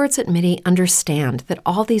experts at MIDI understand that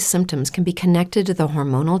all these symptoms can be connected to the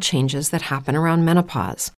hormonal changes that happen around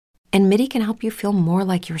menopause, and MIDI can help you feel more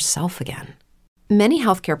like yourself again. Many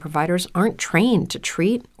healthcare providers aren't trained to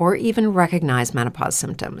treat or even recognize menopause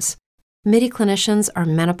symptoms. MIDI clinicians are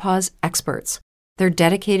menopause experts. They're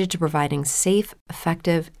dedicated to providing safe,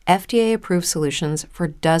 effective, FDA-approved solutions for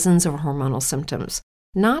dozens of hormonal symptoms,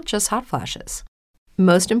 not just hot flashes.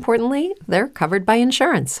 Most importantly, they're covered by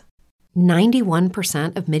insurance.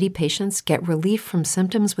 91% of MIDI patients get relief from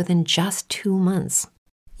symptoms within just 2 months.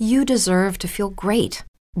 You deserve to feel great.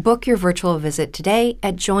 Book your virtual visit today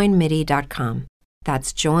at joinmidi.com.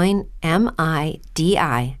 That's joinmidi.com.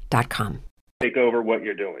 Take over what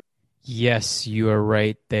you're doing. Yes, you are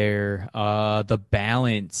right there. The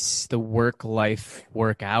balance, the work-life,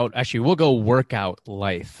 workout. Actually, we'll go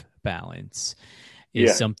workout-life balance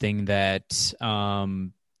is something that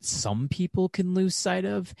some people can lose sight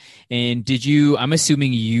of. And I'm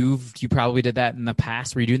assuming you probably did that in the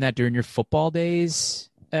past. Were you doing that during your football days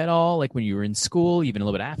at all? Like when you were in school, even a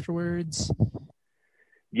little bit afterwards?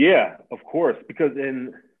 Yeah, of course. Because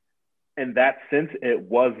in that sense, it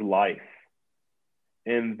was life.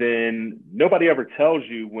 And then nobody ever tells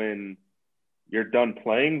you when you're done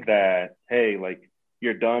playing that, hey, like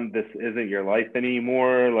you're done. This isn't your life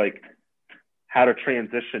anymore. Like how to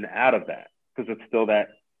transition out of that. Because it's still that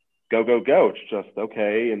go, go, go. It's just,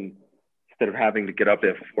 okay. And instead of having to get up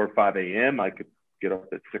at 4 or 5 a.m., I could get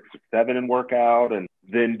up at 6 or 7 and work out and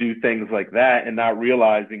then do things like that and not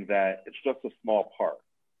realizing that it's just a small part.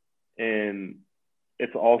 And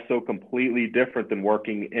it's also completely different than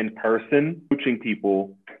working in person, coaching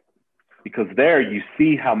people, because there you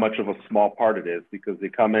see how much of a small part it is because they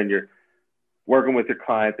come in, you're working with your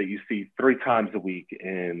client that you see 3 times a week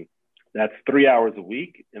and that's 3 hours a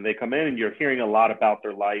week. And they come in and you're hearing a lot about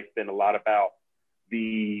their life and a lot about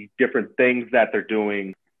the different things that they're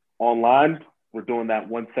doing online. We're doing that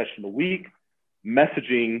 1 session a week,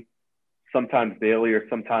 messaging sometimes daily or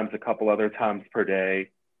sometimes a couple other times per day.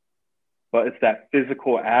 But it's that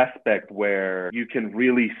physical aspect where you can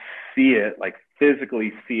really see it, like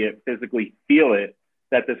physically see it, physically feel it,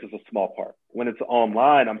 that this is a small part. When it's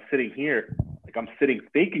online, I'm sitting here, like I'm sitting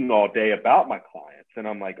thinking all day about my clients. And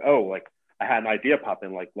I'm like, oh, like I had an idea pop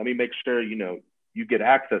in, like, let me make sure, you get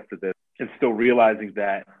access to this and still realizing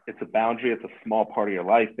that it's a boundary, it's a small part of your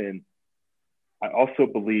life. And I also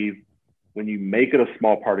believe when you make it a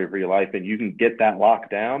small part of your life and you can get that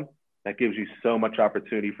locked down, that gives you so much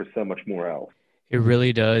opportunity for so much more else. It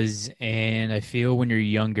really does. And I feel when you're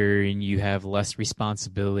younger and you have less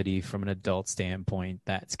responsibility from an adult standpoint,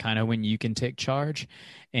 that's kind of when you can take charge.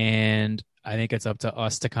 And I think it's up to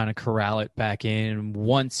us to kind of corral it back in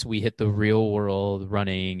once we hit the real world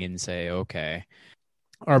running and say, okay,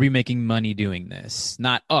 are we making money doing this?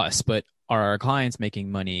 Not us, but are our clients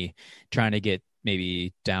making money trying to get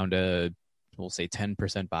maybe down to we'll say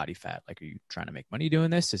 10% body fat. Like, are you trying to make money doing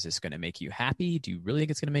this? Is this going to make you happy? Do you really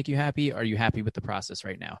think it's going to make you happy? Are you happy with the process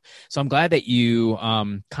right now? So I'm glad that you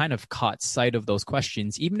kind of caught sight of those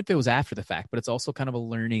questions, even if it was after the fact, but it's also kind of a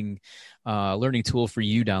learning tool for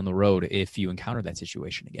you down the road if you encounter that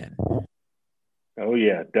situation again. Oh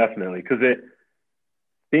yeah, definitely. Because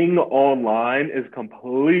being online is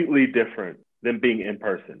completely different than being in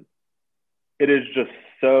person. It is just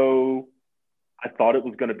so, I thought it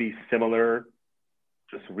was going to be similar,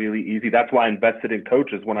 just really easy. That's why I invested in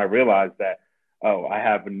coaches when I realized that, oh, I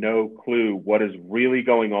have no clue what is really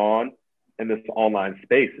going on in this online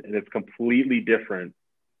space. And it's completely different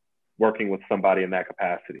working with somebody in that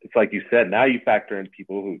capacity. It's like you said, now you factor in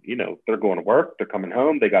people who, you know, they're going to work, they're coming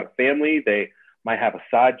home, they got a family, they might have a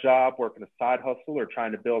side job, working a side hustle, or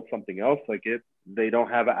trying to build something else. They don't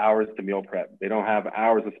have hours to meal prep. They don't have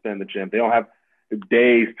hours to spend in the gym. They don't have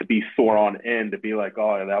days to be sore on end to be like,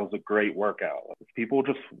 oh, that was a great workout. People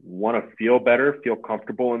just want to feel better, feel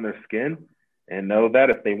comfortable in their skin, and know that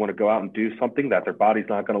if they want to go out and do something, that their body's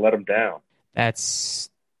not going to let them down. That's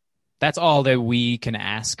all that we can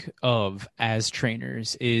ask of as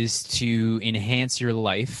trainers, is to enhance your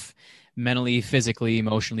life mentally, physically,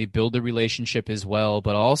 emotionally, build a relationship as well,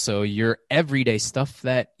 but also your everyday stuff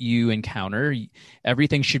that you encounter.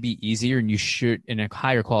 Everything should be easier, and you should, in a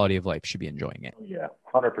higher quality of life, should be enjoying it. Yeah,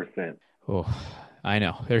 100%. Oh, I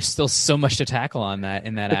know. There's still so much to tackle on that,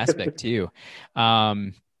 in that aspect too.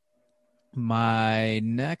 My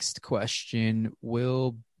next question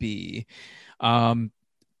will be,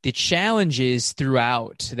 the challenges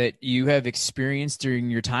throughout that you have experienced during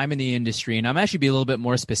your time in the industry, and I'm actually be a little bit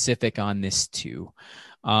more specific on this too.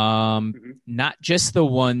 Not just the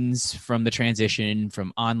ones from the transition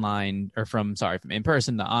from online or from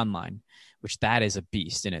in-person to online, which that is a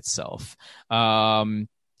beast in itself.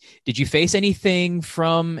 Did you face anything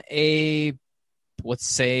from let's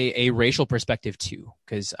say a racial perspective too?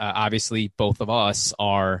 Because obviously both of us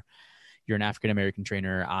are, you're an African-American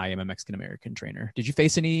trainer, I am a Mexican-American trainer. Did you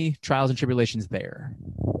face any trials and tribulations there?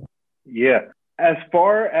 Yeah. As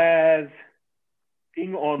far as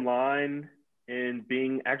being online and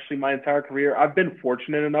being actually my entire career, I've been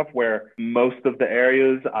fortunate enough where most of the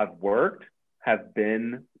areas I've worked have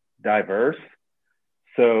been diverse.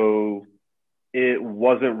 So it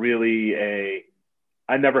wasn't really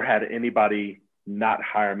I never had anybody not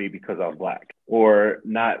hire me because I was Black, or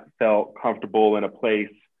not felt comfortable in a place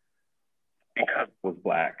because I was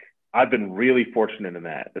Black. I've been really fortunate in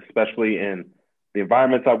that, especially in the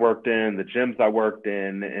environments I worked in, the gyms I worked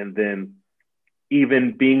in, and then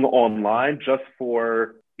even being online, just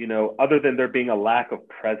for, you know, other than there being a lack of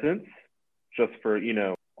presence, just for, you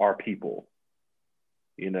know, our people,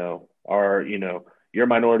 you know, your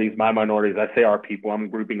minorities, my minorities. I say our people, I'm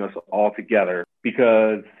grouping us all together,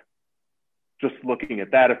 because just looking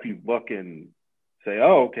at that, if you look and say,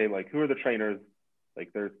 oh, okay, like, who are the trainers?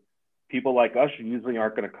 Like, there's people like us usually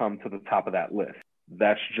aren't going to come to the top of that list.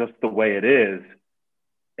 That's just the way it is.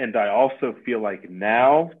 And I also feel like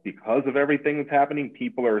now, because of everything that's happening,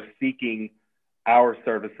 people are seeking our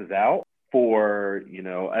services out for, you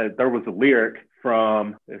know, there was a lyric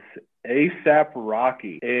from this A$AP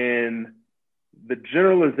Rocky, and the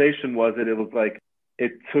generalization was it was like,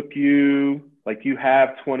 it took you, like, you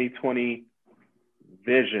have 20/20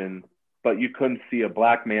 vision, but you couldn't see a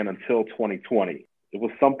Black man until 2020. It was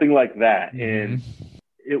something like that. Mm-hmm. And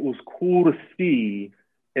it was cool to see,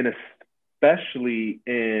 and especially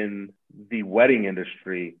in the wedding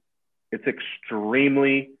industry, it's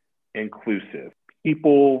extremely inclusive.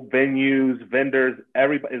 People, venues, vendors,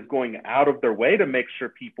 everybody is going out of their way to make sure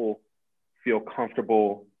people feel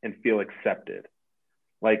comfortable and feel accepted.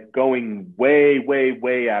 Like, going way, way,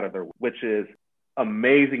 way out of their way, which is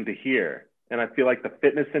amazing to hear. And I feel like the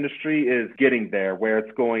fitness industry is getting there, where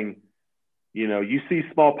it's going, you know, you see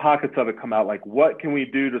small pockets of it come out, like, what can we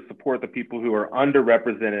do to support the people who are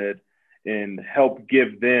underrepresented and help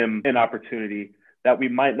give them an opportunity that we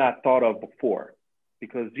might not thought of before?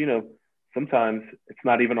 Because, you know, sometimes it's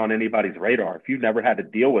not even on anybody's radar. If you've never had to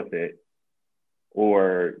deal with it,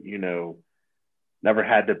 or, you know, never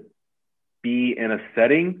had to be in a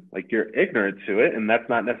setting, like, you're ignorant to it. And that's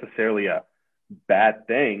not necessarily a bad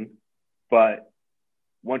thing. But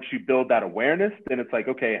once you build that awareness, then it's like,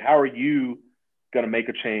 okay, how are you going to make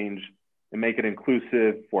a change and make it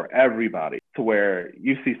inclusive for everybody, to where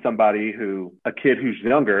you see somebody a kid who's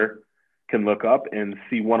younger can look up and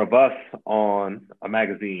see one of us on a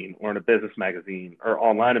magazine or in a business magazine or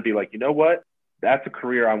online and be like, you know what? That's a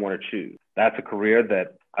career I want to choose. That's a career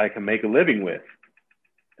that I can make a living with.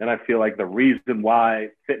 And I feel like the reason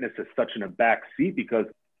why fitness is such in a back seat, because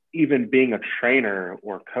even being a trainer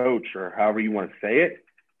or coach or however you want to say it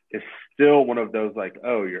is still one of those like,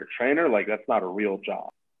 oh, you're a trainer? Like, that's not a real job.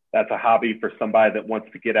 That's a hobby for somebody that wants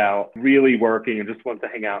to get out really working and just wants to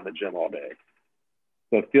hang out in the gym all day.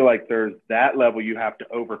 So I feel like there's that level you have to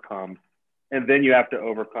overcome. And then you have to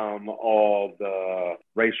overcome all the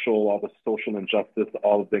racial, all the social injustice,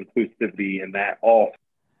 all of the inclusivity and that all.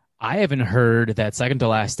 I haven't heard that second to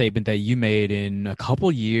last statement that you made in a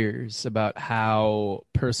couple years about how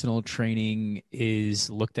personal training is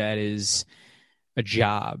looked at as a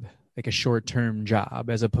job, like a short-term job,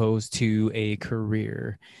 as opposed to a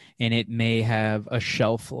career, and it may have a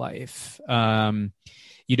shelf life.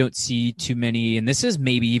 You don't see too many, and this is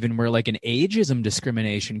maybe even where like an ageism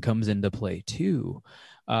discrimination comes into play too.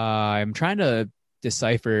 I'm trying to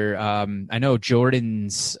decipher. I know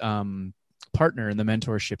Jordan's partner in the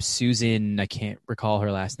mentorship, Susan, I can't recall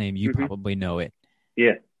her last name. You probably know it.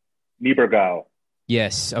 Yeah. Niebergall.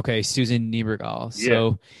 Yes. Okay. Susan Niebergall.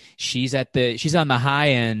 So she's on the high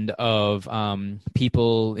end of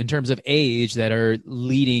people in terms of age that are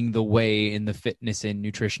leading the way in the fitness and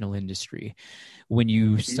nutritional industry. When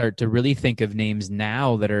you start to really think of names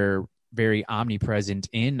now that are very omnipresent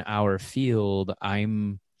in our field,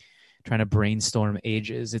 I'm trying to brainstorm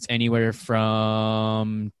ages. It's anywhere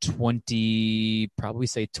from 20, probably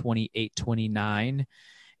say 28, 29.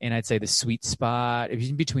 And I'd say the sweet spot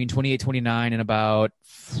is between 28, 29 and about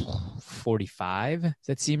 45. Does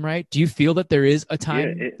that seem right? Do you feel that there is a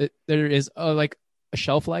time that there is like a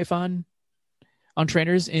shelf life on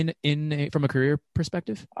trainers from a career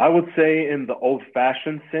perspective? I would say in the old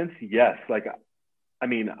fashioned sense, yes. Like, I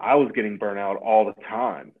mean, I was getting burnt out all the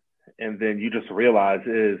time. And then you just realize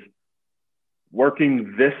is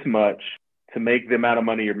working this much to make the amount of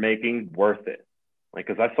money you're making worth it. Like,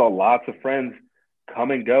 cause I saw lots of friends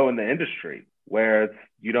come and go in the industry where it's,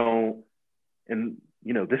 you don't, and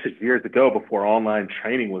you know, this is years ago before online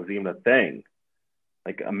training was even a thing.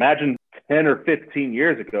 Like, imagine 10 or 15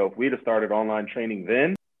 years ago, if we'd have started online training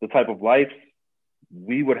then, the type of life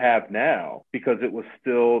we would have now, because it was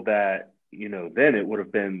still that, you know, then it would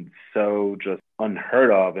have been so just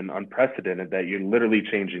unheard of and unprecedented that you're literally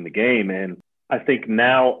changing the game. And I think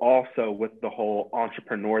now also with the whole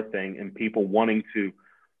entrepreneur thing and people wanting to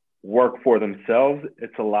work for themselves,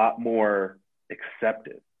 it's a lot more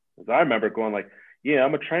accepted. Because I remember going like, yeah,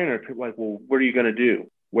 I'm a trainer. People are like, well, what are you going to do?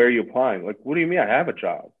 Where are you applying? Like, what do you mean I have a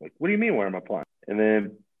job? Like, what do you mean where am I applying? And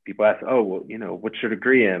then people ask, oh, well, you know, what's your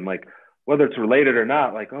degree in? Like, whether it's related or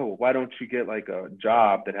not, like, oh, why don't you get like a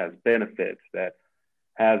job that has benefits, that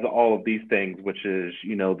has all of these things, which is,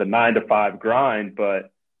 you know, the 9-to-5 grind.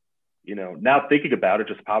 But, you know, now thinking about it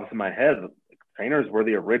just pops in my head. Like, trainers were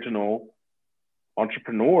the original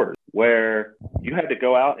entrepreneurs where you had to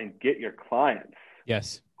go out and get your clients.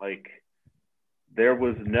 Yes. Like, there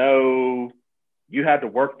was no, you had to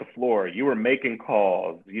work the floor. You were making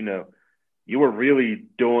calls, you know, you were really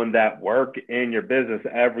doing that work in your business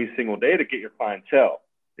every single day to get your clientele.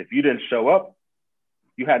 If you didn't show up,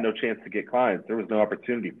 you had no chance to get clients. There was no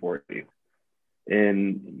opportunity for you.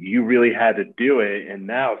 And you really had to do it. And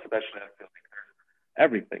now, especially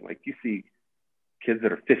everything, like you see kids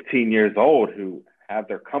that are 15 years old who have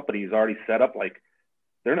their companies already set up. Like,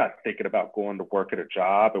 they're not thinking about going to work at a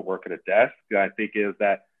job or work at a desk. I think is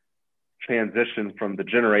that transition from the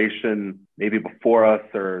generation maybe before us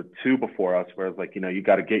or two before us, where it's like, you know, you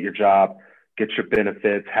got to get your job, get your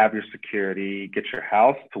benefits, have your security, get your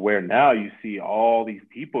house, to where now you see all these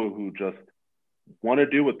people who just want to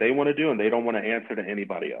do what they want to do and they don't want to answer to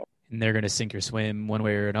anybody else. And they're going to sink or swim one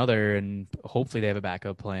way or another, and hopefully they have a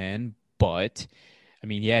backup plan. But I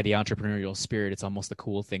mean, yeah, the entrepreneurial spirit, it's almost a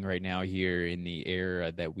cool thing right now here in the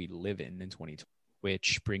era that we live in 2020,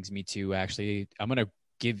 which brings me to actually, I'm going to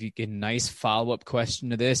give you a nice follow-up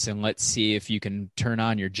question to this, and let's see if you can turn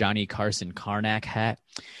on your Johnny Carson Carnac hat.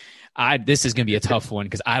 This is going to be a tough one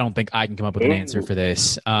because I don't think I can come up with an answer for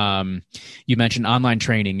this. You mentioned online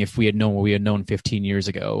training. If we had known what we had known 15 years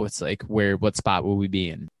ago, it's like, what spot will we be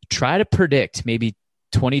in? Try to predict maybe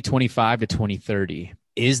 2025 to 2030.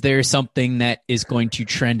 Is there something that is going to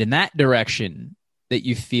trend in that direction that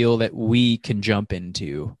you feel that we can jump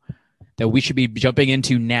into, that we should be jumping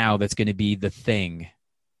into now, that's going to be the thing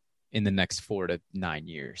in the next 4 to 9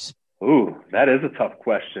 years? Ooh, that is a tough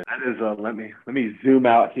question. That is let me zoom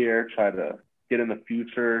out here, try to get in the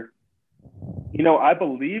future. You know, I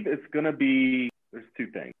believe it's going to be, there's two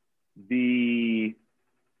things. The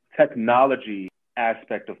technology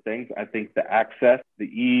aspect of things, I think the access, the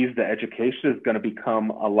ease, the education is going to become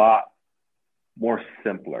a lot more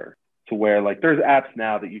simpler, to where like there's apps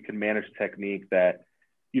now that you can manage technique, that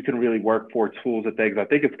you can really work for tools and things. I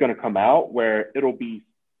think it's going to come out where it'll be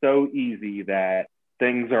so easy that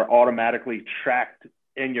things are automatically tracked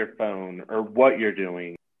in your phone or what you're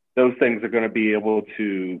doing. Those things are going to be able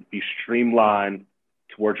to be streamlined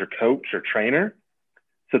towards your coach or trainer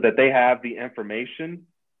so that they have the information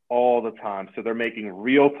all the time. So they're making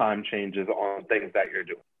real-time changes on things that you're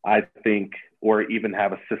doing, I think, or even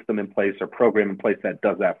have a system in place or program in place that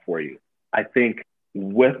does that for you. I think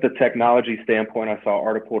with the technology standpoint, I saw an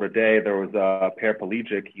article today, there was a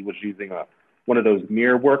paraplegic. He was using one of those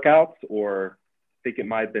mirror workouts, or I think it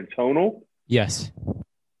might have been tonal. Yes.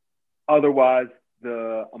 Otherwise,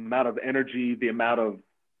 the amount of energy, the amount of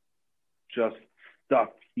just stuff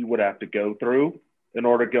he would have to go through in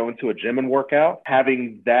order to go into a gym and work out,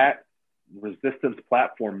 having that resistance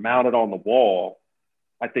platform mounted on the wall,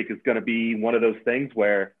 I think is going to be one of those things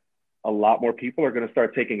where a lot more people are going to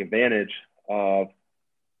start taking advantage of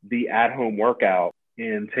the at-home workout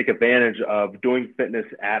and take advantage of doing fitness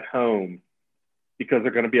at home because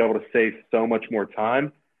they're going to be able to save so much more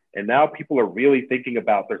time. And now people are really thinking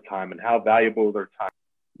about their time and how valuable their time.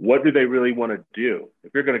 What do they really want to do?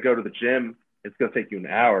 If you're going to go to the gym, it's going to take you an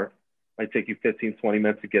hour. It might take you 15, 20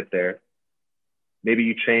 minutes to get there. Maybe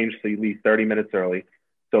you change so you leave 30 minutes early.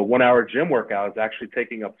 So 1 hour gym workout is actually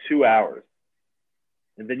taking up 2 hours.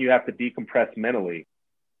 And then you have to decompress mentally.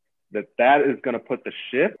 That is going to put the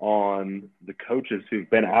shift on the coaches who've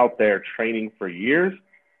been out there training for years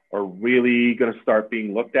are really going to start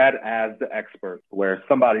being looked at as the experts, where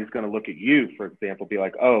somebody's going to look at you, for example, be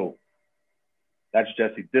like, oh, that's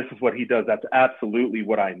Jesse. This is what he does. That's absolutely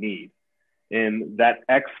what I need. And that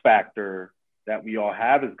X factor that we all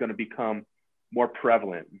have is going to become more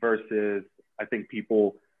prevalent versus, I think,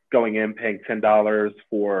 people going in paying $10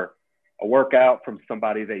 for a workout from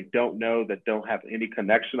somebody they don't know, that don't have any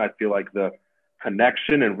connection. I feel like the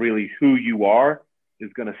connection and really who you are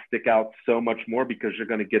is going to stick out so much more because you're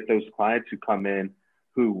going to get those clients who come in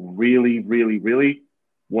who really, really, really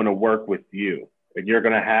want to work with you. And you're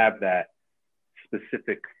going to have that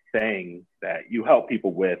specific thing that you help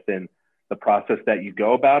people with and the process that you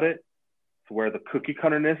go about it, to where the cookie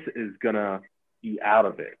cutterness is going to be out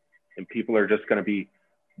of it. And people are just going to be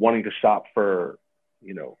wanting to shop for,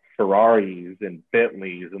 Ferraris and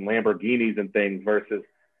Bentleys and Lamborghinis and things versus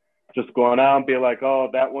just going out and be like, oh,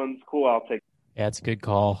 that one's cool, I'll take. Yeah, it's a good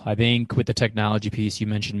call. I think with the technology piece, you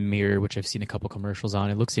mentioned Mirror, which I've seen a couple commercials on.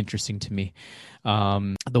 It looks interesting to me.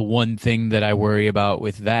 The one thing that I worry about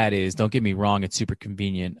with that is, don't get me wrong, it's super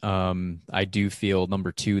convenient. I do feel,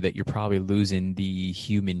 number two, that you're probably losing the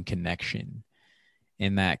human connection.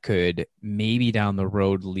 And that could maybe down the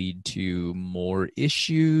road lead to more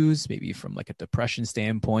issues, maybe from like a depression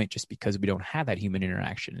standpoint, just because we don't have that human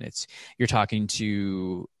interaction. You're talking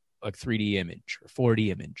to like 3D image or 4D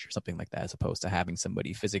image or something like that, as opposed to having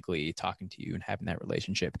somebody physically talking to you and having that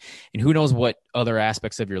relationship. And who knows what other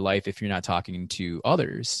aspects of your life, if you're not talking to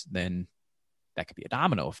others, then that could be a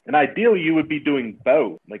domino. And ideally you would be doing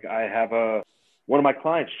both. Like I have one of my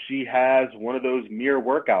clients, she has one of those mirror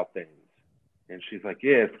workout things. And she's like,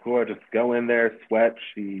 yeah, it's cool. I just go in there, sweat.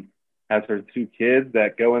 She has her 2 kids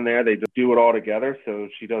that go in there. They just do it all together. So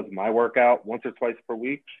she does my workout once or twice per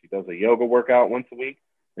week. She does a yoga workout once a week.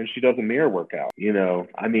 And she does a mirror workout.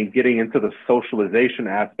 Getting into the socialization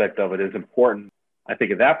aspect of it is important. I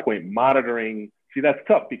think at that point, monitoring, that's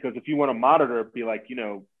tough because if you want to monitor, be like,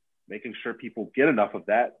 making sure people get enough of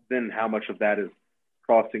that, then how much of that is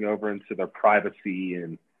crossing over into their privacy.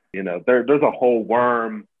 And, there's a whole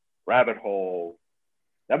rabbit hole.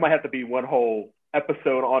 That might have to be one whole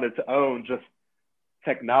episode on its own, just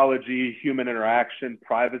technology, human interaction,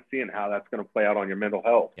 privacy, and how that's going to play out on your mental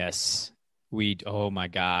health. Yes. Oh my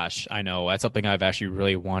gosh, I know. That's something I've actually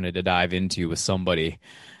really wanted to dive into with somebody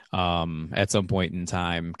at some point in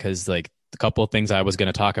time, because like the couple of things I was going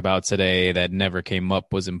to talk about today that never came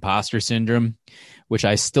up was imposter syndrome, which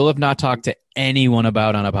I still have not talked to anyone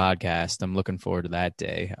about on a podcast. I'm looking forward to that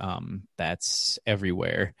day. That's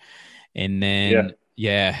everywhere. And then,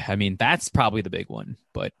 that's probably the big one.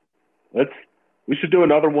 But we should do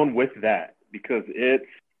another one with that because it's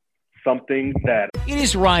something that... It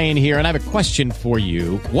is Ryan here, and I have a question for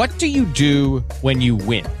you. What do you do when you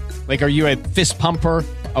win? Like, are you a fist pumper,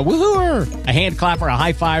 a woohooer, a hand clapper, a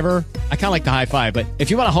high fiver? I kind of like the high five, but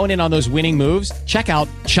if you want to hone in on those winning moves, check out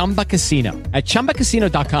Chumba Casino. At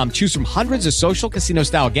ChumbaCasino.com, choose from hundreds of social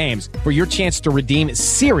casino-style games for your chance to redeem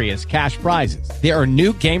serious cash prizes. There are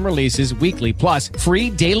new game releases weekly, plus free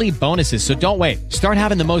daily bonuses. So don't wait. Start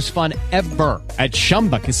having the most fun ever at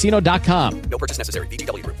ChumbaCasino.com. No purchase necessary.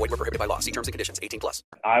 VGW. Void where prohibited by law. See terms and conditions. 18+.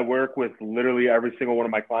 I work with literally every single one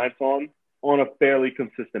of my clients on a fairly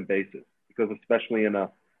consistent basis, because especially in a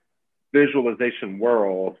visualization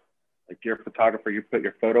world, like you're a photographer, you put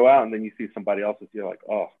your photo out and then you see somebody else's, you're like,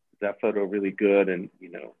 oh, is that photo really good? And,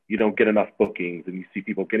 you don't get enough bookings, and you see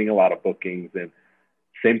people getting a lot of bookings. And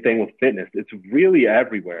same thing with fitness. It's really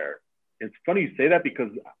everywhere. It's funny you say that,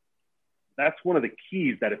 because that's one of the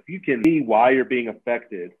keys, that if you can see why you're being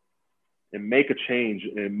affected and make a change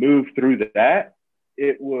and move through that,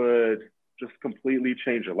 it would just completely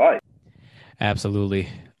change your life. Absolutely.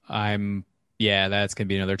 That's going to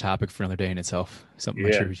be another topic for another day in itself. Something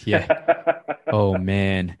Yeah. much. Yeah. Oh,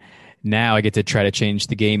 man. Now I get to try to change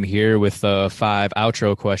the game here with 5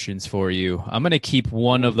 outro questions for you. I'm going to keep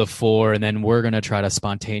one of the 4, and then we're going to try to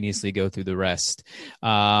spontaneously go through the rest.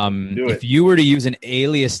 If you were to use an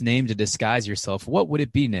alias name to disguise yourself, what would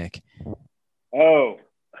it be, Nick? Oh,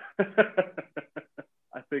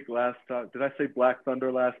 I think last time, did I say Black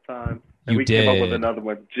Thunder last time? And You came up with did. another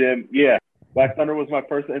one. Jim, yeah. Black Thunder was my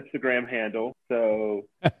first Instagram handle. So,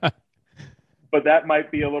 but that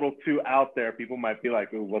might be a little too out there. People might be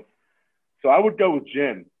like, ooh, what's. So I would go with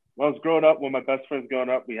Jim. When I was growing up, when my best friends growing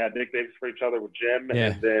up, we had nicknames for each other with Jim, Yeah.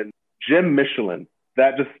 and then Jim Michelin.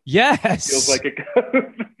 That just Yes. feels like it goes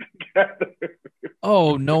together.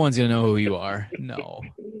 Oh, no one's going to know who you are. No.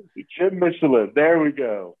 Jim Michelin. There we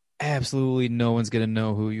go. Absolutely no one's going to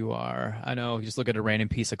know who you are. I know. Just look at a random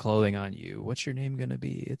piece of clothing on you. What's your name going to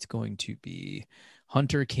be? It's going to be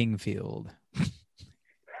Hunter Kingfield.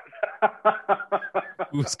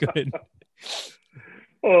 Who's good?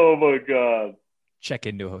 Oh, my God. Check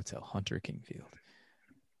into a hotel. Hunter Kingfield.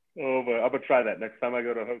 Oh, my. I'm going to try that next time I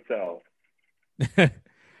go to a hotel.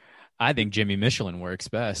 I think Jimmy Michelin works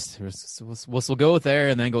best. We'll go with there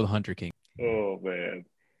and then go with Hunter King. Oh, man.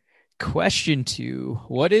 Question 2.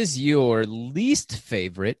 What is your least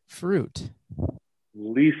favorite fruit?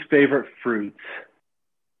 Least favorite fruits.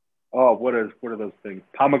 Oh, what are those things?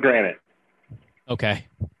 Pomegranate. Okay.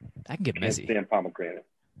 That can get Can't messy. stand pomegranate.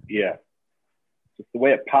 Yeah. Just the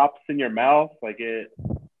way it pops in your mouth, like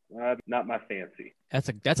not my fancy.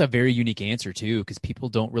 That's a very unique answer too, because people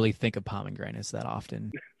don't really think of pomegranates that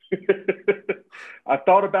often. I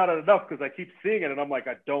thought about it enough because I keep seeing it and I'm like,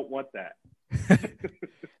 I don't want that.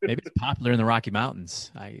 Maybe it's popular in the Rocky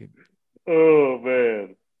Mountains. Oh,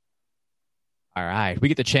 man. All right. We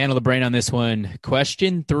get to channel the brain on this one.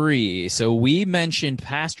 Question 3. So we mentioned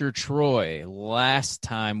Pastor Troy last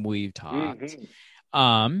time we talked.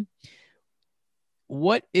 Mm-hmm.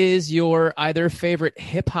 What is your either favorite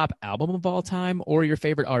hip hop album of all time or your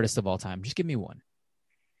favorite artist of all time? Just give me one.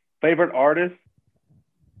 Favorite artist?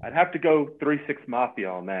 I'd have to go 3 6 Mafia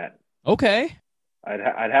on that. Okay.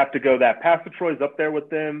 I'd have to go that. Pastor Troy's up there with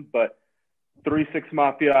them, but 3 6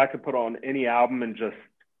 Mafia I could put on any album and just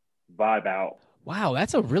vibe out. Wow,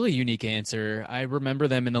 that's a really unique answer. I remember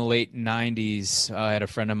them in the late 90s. I had a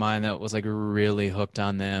friend of mine that was like really hooked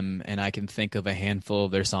on them, and I can think of a handful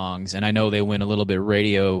of their songs. And I know they went a little bit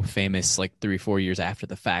radio famous like 3-4 years after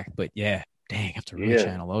the fact, but yeah, dang, I have to really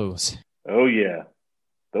channel those. Oh, yeah.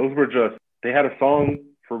 Those were just, they had a song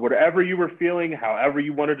for whatever you were feeling, however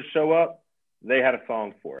you wanted to show up, they had a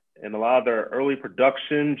song for it. And a lot of their early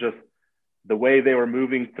production, just the way they were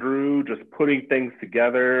moving through, just putting things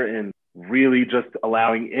together and really just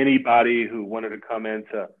allowing anybody who wanted to come in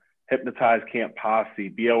to Hypnotize Camp Posse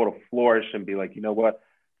be able to flourish and be like, you know what?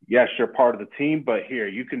 Yes, you're part of the team, but here,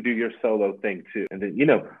 you can do your solo thing too. And then,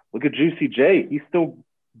 look at Juicy J. He's still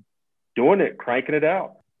doing it, cranking it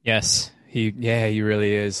out. Yes. He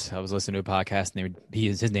really is. I was listening to a podcast and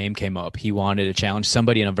his name came up. He wanted to challenge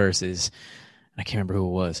somebody in a versus. I can't remember who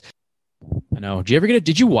it was. I know.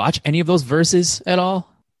 Did you watch any of those verses at all?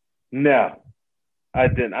 No, I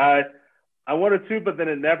didn't. I wanted to, but then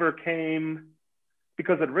it never came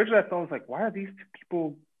because originally I thought I was like, why are these two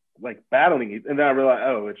people like battling? And then I realized,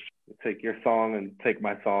 oh, it's take your song and take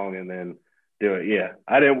my song and then do it. Yeah,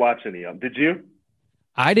 I didn't watch any of them. Did you?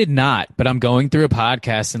 I did not, but I'm going through a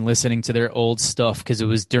podcast and listening to their old stuff because it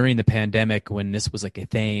was during the pandemic when this was like a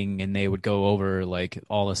thing, and they would go over like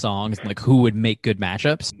all the songs and like who would make good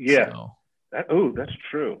matchups. Yeah. So. That's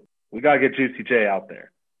true. We gotta get Juicy J out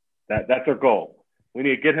there. That's our goal. We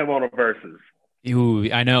need to get him on a versus.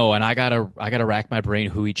 Ooh, I know, and I gotta rack my brain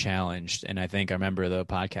who he challenged, and I think I remember the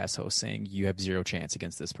podcast host saying you have 0 chance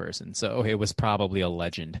against this person. So it was probably a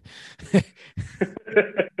legend.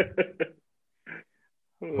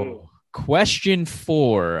 Oh. Question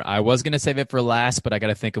 4. I was going to save it for last, but I got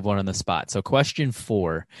to think of one on the spot. So question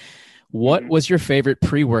 4. What was your favorite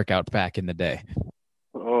pre-workout back in the day?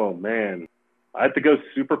 Oh, man. I had to go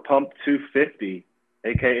Super Pump 250,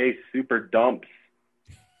 a.k.a. Super Dumps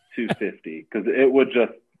 250, because it would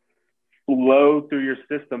just flow through your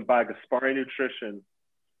system by Gaspari Nutrition.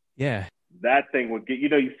 Yeah. That thing would get,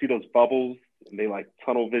 you see those bubbles and they like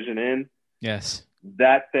tunnel vision in. Yes.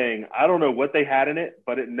 That thing, I don't know what they had in it,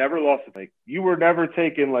 but it never lost. Like, you were never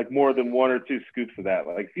taking like more than 1 or 2 scoops of that.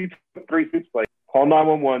 Like, if you took 3 scoops, like, call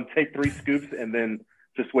 911, take 3 scoops, and then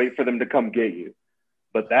just wait for them to come get you.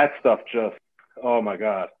 But that stuff just, oh my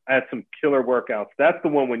God, I had some killer workouts. That's the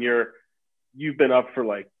one when you've been up for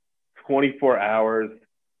like 24 hours,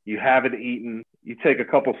 you haven't eaten, you take a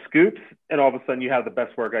couple scoops, and all of a sudden you have the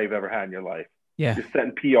best workout you've ever had in your life. Yeah. You're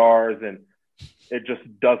setting PRs, and it just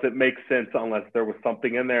doesn't make sense unless there was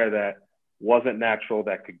something in there that wasn't natural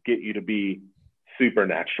that could get you to be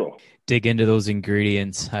supernatural. Dig into those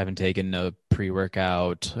ingredients. I haven't taken a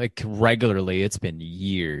pre-workout like regularly. It's been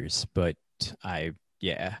years, but I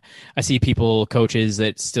see people, coaches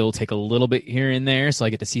that still take a little bit here and there. So I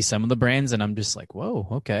get to see some of the brands and I'm just like, whoa,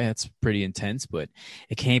 okay, that's pretty intense, but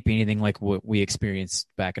it can't be anything like what we experienced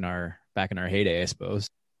back in our heyday, I suppose.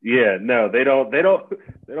 Yeah, no, they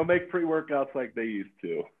don't make pre-workouts like they used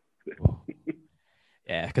to.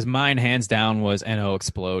 Yeah, because mine hands down was NO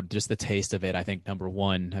Explode. Just the taste of it, I think, number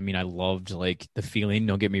one. I mean, I loved like the feeling.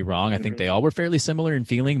 Don't get me wrong. I think they all were fairly similar in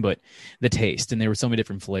feeling, but the taste, and there were so many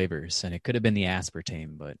different flavors, and it could have been the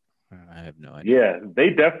aspartame, but I have no idea. Yeah, they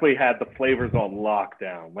definitely had the flavors on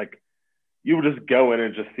lockdown. Like, you would just go in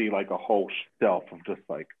and just see like a whole shelf of just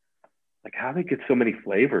like how they get so many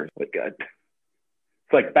flavors. Like, it's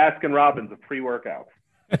like Baskin Robbins of pre-workouts.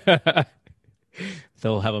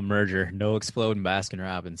 They'll have a merger. No Explode and Baskin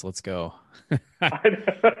Robbins. Let's go.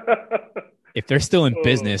 If they're still in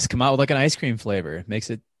business, come out with like an ice cream flavor. Makes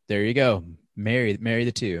it, there you go. Marry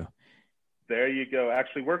the two. There you go.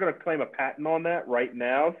 Actually, we're going to claim a patent on that right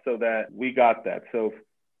now so that we got that. So if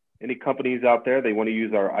any companies out there, they want to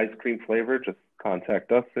use our ice cream flavor, just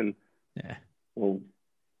contact us and we'll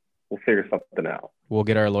figure something out. We'll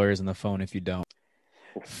get our lawyers on the phone if you don't.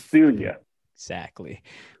 We'll sue you. Exactly.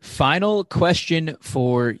 Final question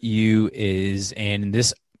for you is, and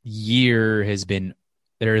this year has been,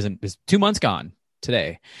 there's 2 months gone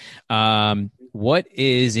today. What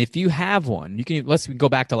is, if you have one, let's go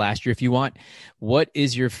back to last year if you want. What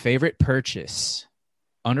is your favorite purchase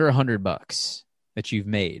under $100 that you've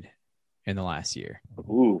made in the last year?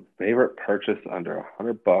 Ooh, favorite purchase under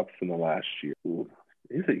 $100 in the last year. Ooh,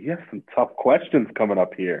 you have some tough questions coming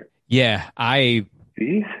up here. Yeah,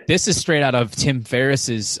 this is straight out of Tim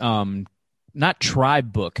Ferriss's not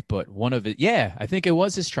tribe book, but one of it. Yeah, I think it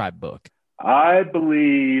was his tribe book. I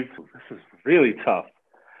believe this is really tough.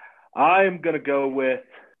 I'm going to go with,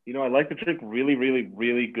 I like to drink really, really,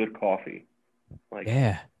 really good coffee. Like,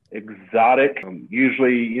 exotic.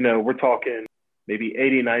 Usually, we're talking maybe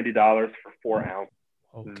 $80, $90 for 4 ounces.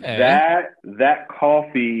 Okay. That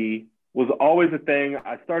coffee was always a thing.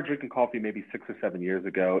 I started drinking coffee maybe 6 or 7 years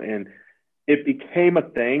ago, and it became a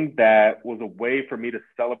thing that was a way for me to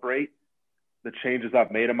celebrate the changes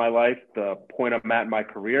I've made in my life, the point I'm at in my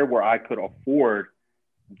career where I could afford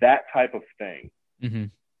that type of thing. Mm-hmm.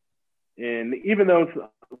 And even though it's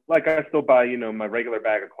like, I still buy, my regular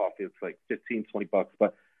bag of coffee, it's like $15, $20,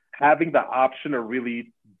 but having the option to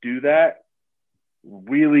really do that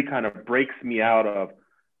really kind of breaks me out of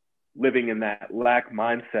living in that lack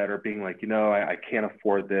mindset or being like, I can't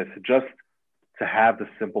afford this. Just to have the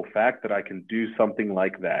simple fact that I can do something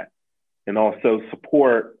like that and also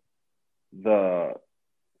support the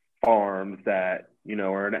farms that,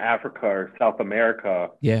 are in Africa or South America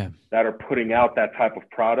that are putting out that type of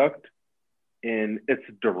product, and it's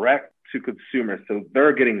direct to consumers. So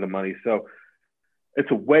they're getting the money. So it's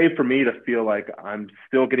a way for me to feel like I'm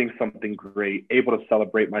still getting something great, able to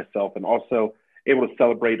celebrate myself, and also able to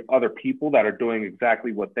celebrate other people that are doing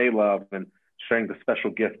exactly what they love and sharing the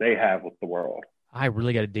special gift they have with the world. I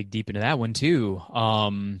really got to dig deep into that one too,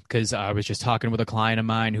 because I was just talking with a client of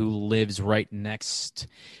mine who lives right next,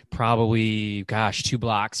 probably, 2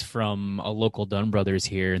 blocks from a local Dunn Brothers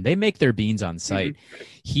here, and they make their beans on site. Mm-hmm.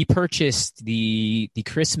 He purchased the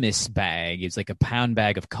Christmas bag. It's like a pound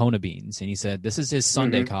bag of Kona beans, and he said this is his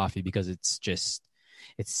Sunday coffee because it's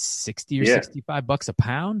 60 or $65 a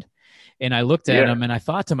pound. And I looked at him and I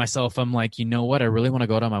thought to myself, I'm like, you know what? I really want to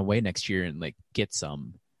go out on my way next year and like get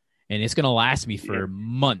some. And it's going to last me for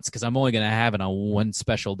months because I'm only going to have it on one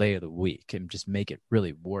special day of the week and just make it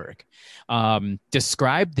really work.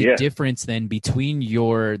 Describe the difference then between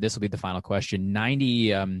this will be the final question,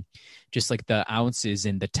 90, just like the ounces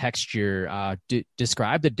and the texture.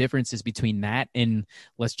 Describe the differences between that and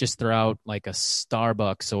let's just throw out like a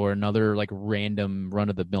Starbucks or another like random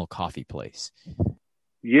run-of-the-mill coffee place.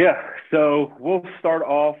 Yeah, so we'll start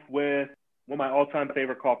off with one of my all-time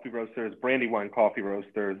favorite coffee roasters, Brandywine Coffee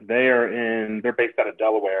Roasters. They're based out of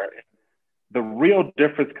Delaware. The real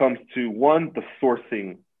difference comes to, one, the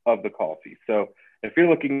sourcing of the coffee. So if you're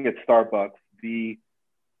looking at Starbucks, the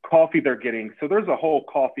coffee they're getting, so there's a whole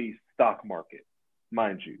coffee stock market,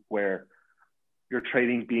 mind you, where you're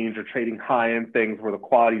trading beans or trading high-end things where the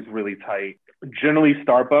quality is really tight. Generally,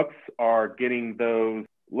 Starbucks are getting those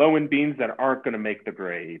low-end beans that aren't going to make the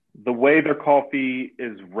grade. The way their coffee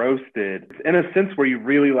is roasted, in a sense where you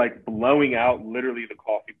really like blowing out literally the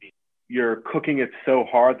coffee bean. You're cooking it so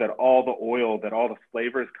hard that all the oil, that all the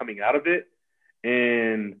flavor is coming out of it,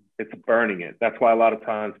 and it's burning it. That's why a lot of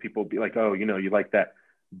times people be like, oh, you like that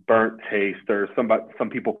burnt taste, or some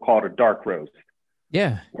people call it a dark roast.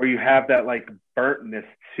 Yeah. Where you have that like burntness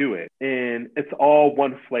to it. And it's all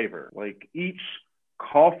one flavor. Like each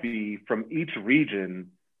coffee from each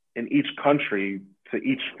region in each country to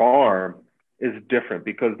each farm is different,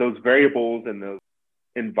 because those variables and those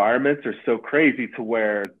environments are so crazy, to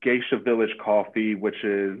where Geisha Village coffee, which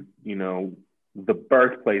is, the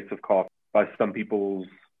birthplace of coffee by some people's,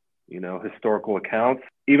 historical accounts,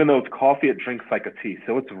 even though it's coffee, it drinks like a tea.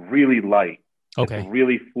 So it's really light. Okay. It's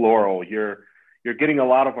really floral. You're getting a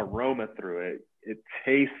lot of aroma through it. It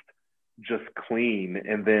tastes just clean.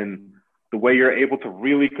 And then the way you're able to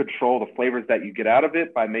really control the flavors that you get out of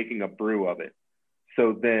it by making a brew of it.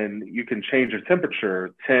 So then you can change your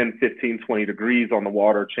temperature 10, 15, 20 degrees on the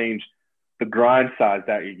water, change the grind size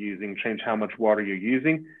that you're using, change how much water you're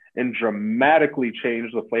using, and dramatically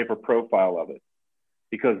change the flavor profile of it.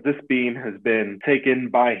 Because this bean has been taken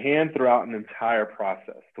by hand throughout an entire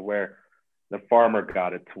process, to where the farmer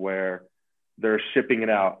got it, to where they're shipping it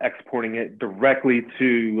out, exporting it directly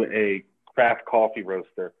to a craft coffee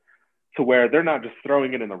roaster, to where they're not just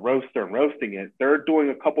throwing it in the roaster and roasting it. They're doing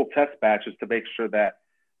a couple test batches to make sure that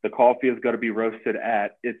the coffee is going to be roasted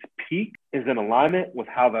at its peak, is in alignment with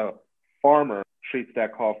how the farmer treats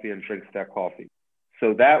that coffee and drinks that coffee.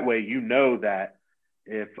 So that way, that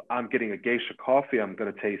if I'm getting a geisha coffee, I'm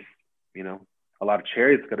going to taste, a lot of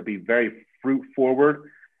cherry. It's going to be very fruit forward.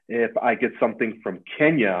 If I get something from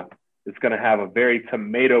Kenya, it's going to have a very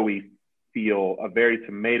tomatoey feel, a very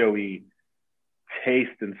tomatoey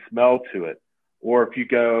taste and smell to it. Or if you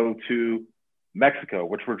go to Mexico,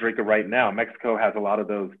 which we're drinking right now, Mexico has a lot of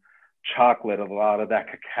those chocolate, a lot of that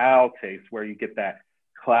cacao taste, where you get that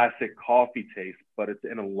classic coffee taste, but it's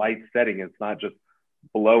in a light setting. It's not just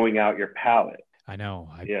blowing out your palate. I know.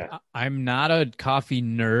 Yeah. I'm not a coffee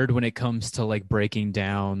nerd when it comes to like breaking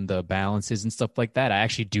down the balances and stuff like that. I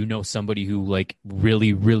actually do know somebody who like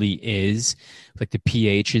really, really is, like the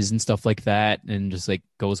pHs and stuff like that, and just like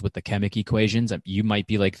goes with the chemic equations. You might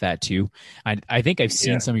be like that too. I think I've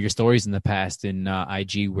seen some of your stories in the past in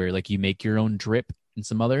IG where like you make your own drip and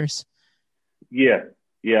some others. Yeah.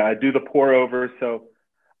 I do the pour over. So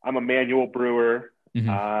I'm a manual brewer. Mm-hmm.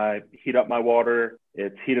 I heat up my water.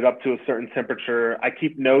 It's heated up to a certain temperature. I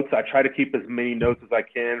keep notes. I try to keep as many notes as I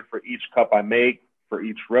can for each cup I make, for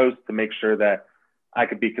each roast, to make sure that I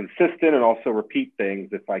could be consistent and also repeat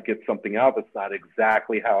things if I get something out that's not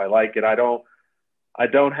exactly how I like it. I don't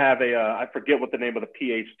have I forget what the name of the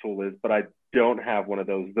pH tool is, but I don't have one of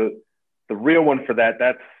those. The real one for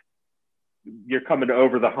that's you're coming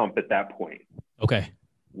over the hump at that point. Okay.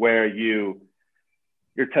 Where you're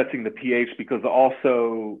testing the pH, because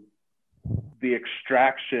also the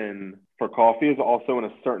extraction for coffee is also in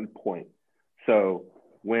a certain point. So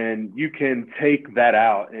when you can take that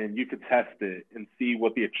out and you can test it and see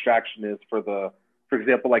what the extraction is for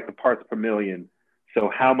example, like the parts per million.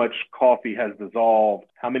 So how much coffee has dissolved,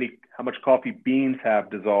 how much coffee beans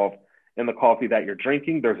have dissolved in the coffee that you're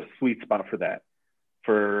drinking, there's a sweet spot for that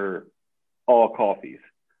for all coffees.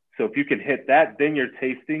 So if you can hit that, then you're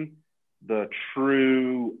tasting the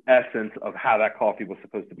true essence of how that coffee was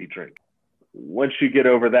supposed to be drank. Once you get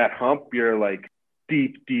over that hump, you're like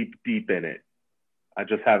deep, deep, deep in it. I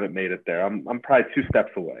just haven't made it there. I'm probably 2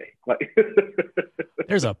 steps away.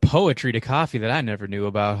 There's a poetry to coffee that I never knew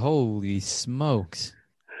about. Holy smokes.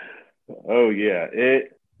 Oh yeah.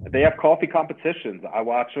 They have coffee competitions. I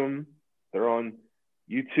watch them. They're on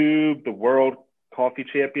YouTube, the World Coffee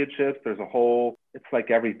Championships. It's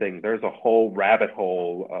like everything. There's a whole rabbit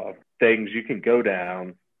hole of things you can go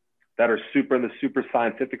down that are super in the super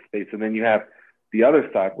scientific space. And then you have the other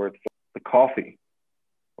side where it's the coffee.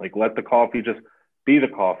 Like, let the coffee just be the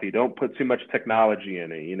coffee. Don't put too much technology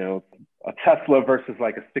in it. A Tesla versus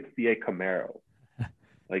like a 68 Camaro.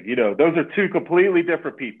 Like, those are 2 completely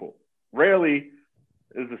different people. Rarely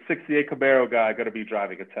is a 68 Camaro guy going to be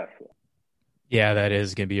driving a Tesla. Yeah, that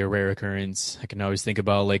is going to be a rare occurrence. I can always think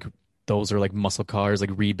about like those are like muscle cars, like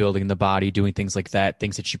rebuilding the body, doing things like that,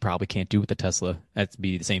 things that you probably can't do with the Tesla. That'd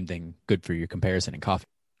be the same thing. Good for your comparison in coffee.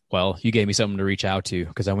 Well, you gave me something to reach out to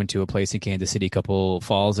because I went to a place in Kansas City a couple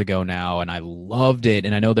falls ago now, and I loved it.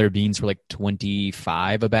 And I know their beans were like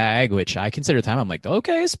 $25 a bag, which I consider at the time, I'm like,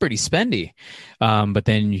 okay, it's pretty spendy. But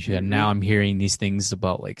then now I'm hearing these things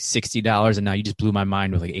about like $60, and now you just blew my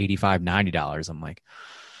mind with like $85, $90. I'm like,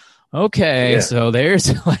 okay, so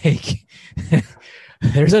there's like,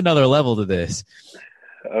 there's another level to this.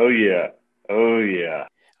 Oh, yeah.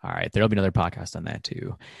 All right, there'll be another podcast on that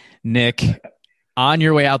too. Nick, on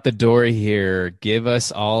your way out the door here, give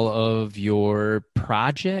us all of your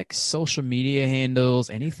projects, social media handles,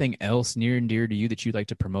 anything else near and dear to you that you'd like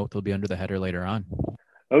to promote. They'll be under the header later on.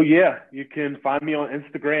 Oh, yeah. You can find me on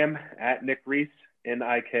Instagram at Nick Reese,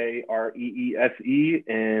 NIKREESE.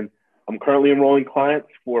 And I'm currently enrolling clients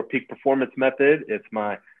for Peak Performance Method. It's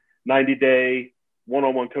my 90-day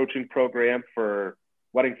one-on-one coaching program for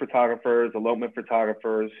wedding photographers, elopement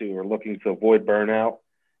photographers who are looking to avoid burnout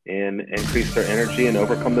and increase their energy and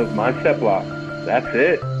overcome those mindset blocks. That's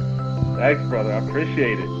it. Thanks, brother. I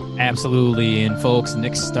appreciate it. Absolutely. And folks,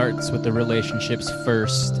 Nick starts with the relationships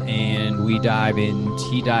first, and he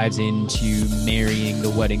dives into marrying the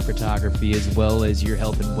wedding photography as well as your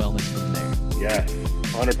health and wellness from there. Yes,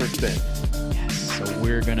 100%. Yes. So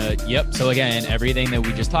we're going to, So again, everything that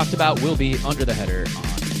we just talked about will be under the header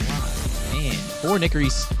online. And for Nick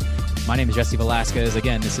Reese, my name is Jesse Velasquez.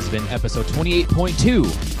 Again, this has been episode 28.2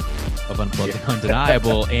 of Unplugged and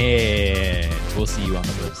Undeniable, and we'll see you on the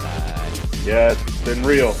flip side. Yes, it's been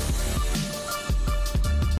real.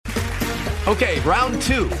 Okay, round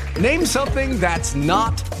two. Name something that's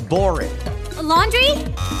not boring. A laundry?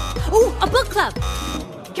 Ooh, a book club.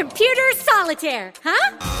 Computer solitaire,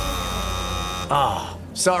 huh? Ah,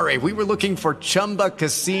 sorry, we were looking for Chumba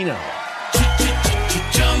Casino.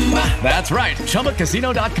 That's right.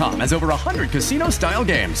 ChumbaCasino.com has over 100 casino-style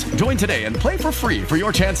games. Join today and play for free for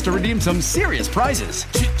your chance to redeem some serious prizes.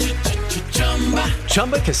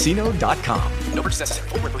 ChumbaCasino.com. No purchase necessary.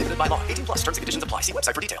 Void where prohibited by law. 18+ terms and conditions apply. See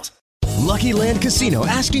website for details. Lucky Land Casino,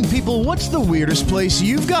 asking people, what's the weirdest place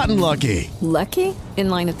you've gotten lucky? Lucky? In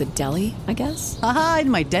line at the deli, I guess? Aha, in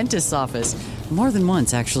my dentist's office. More than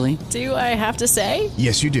once, actually. Do I have to say?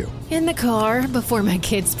 Yes, you do. In the car before my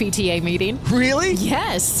kids' PTA meeting. Really?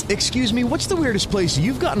 Yes. Excuse me, what's the weirdest place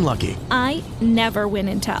you've gotten lucky? I never win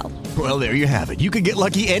and tell. Well, there you have it. You can get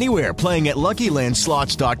lucky anywhere, playing at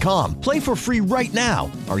LuckyLandSlots.com. Play for free right now.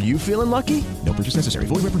 Are you feeling lucky? No purchase necessary.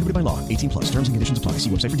 Void where prohibited by law. 18+. Terms and conditions apply. See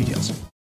website for details.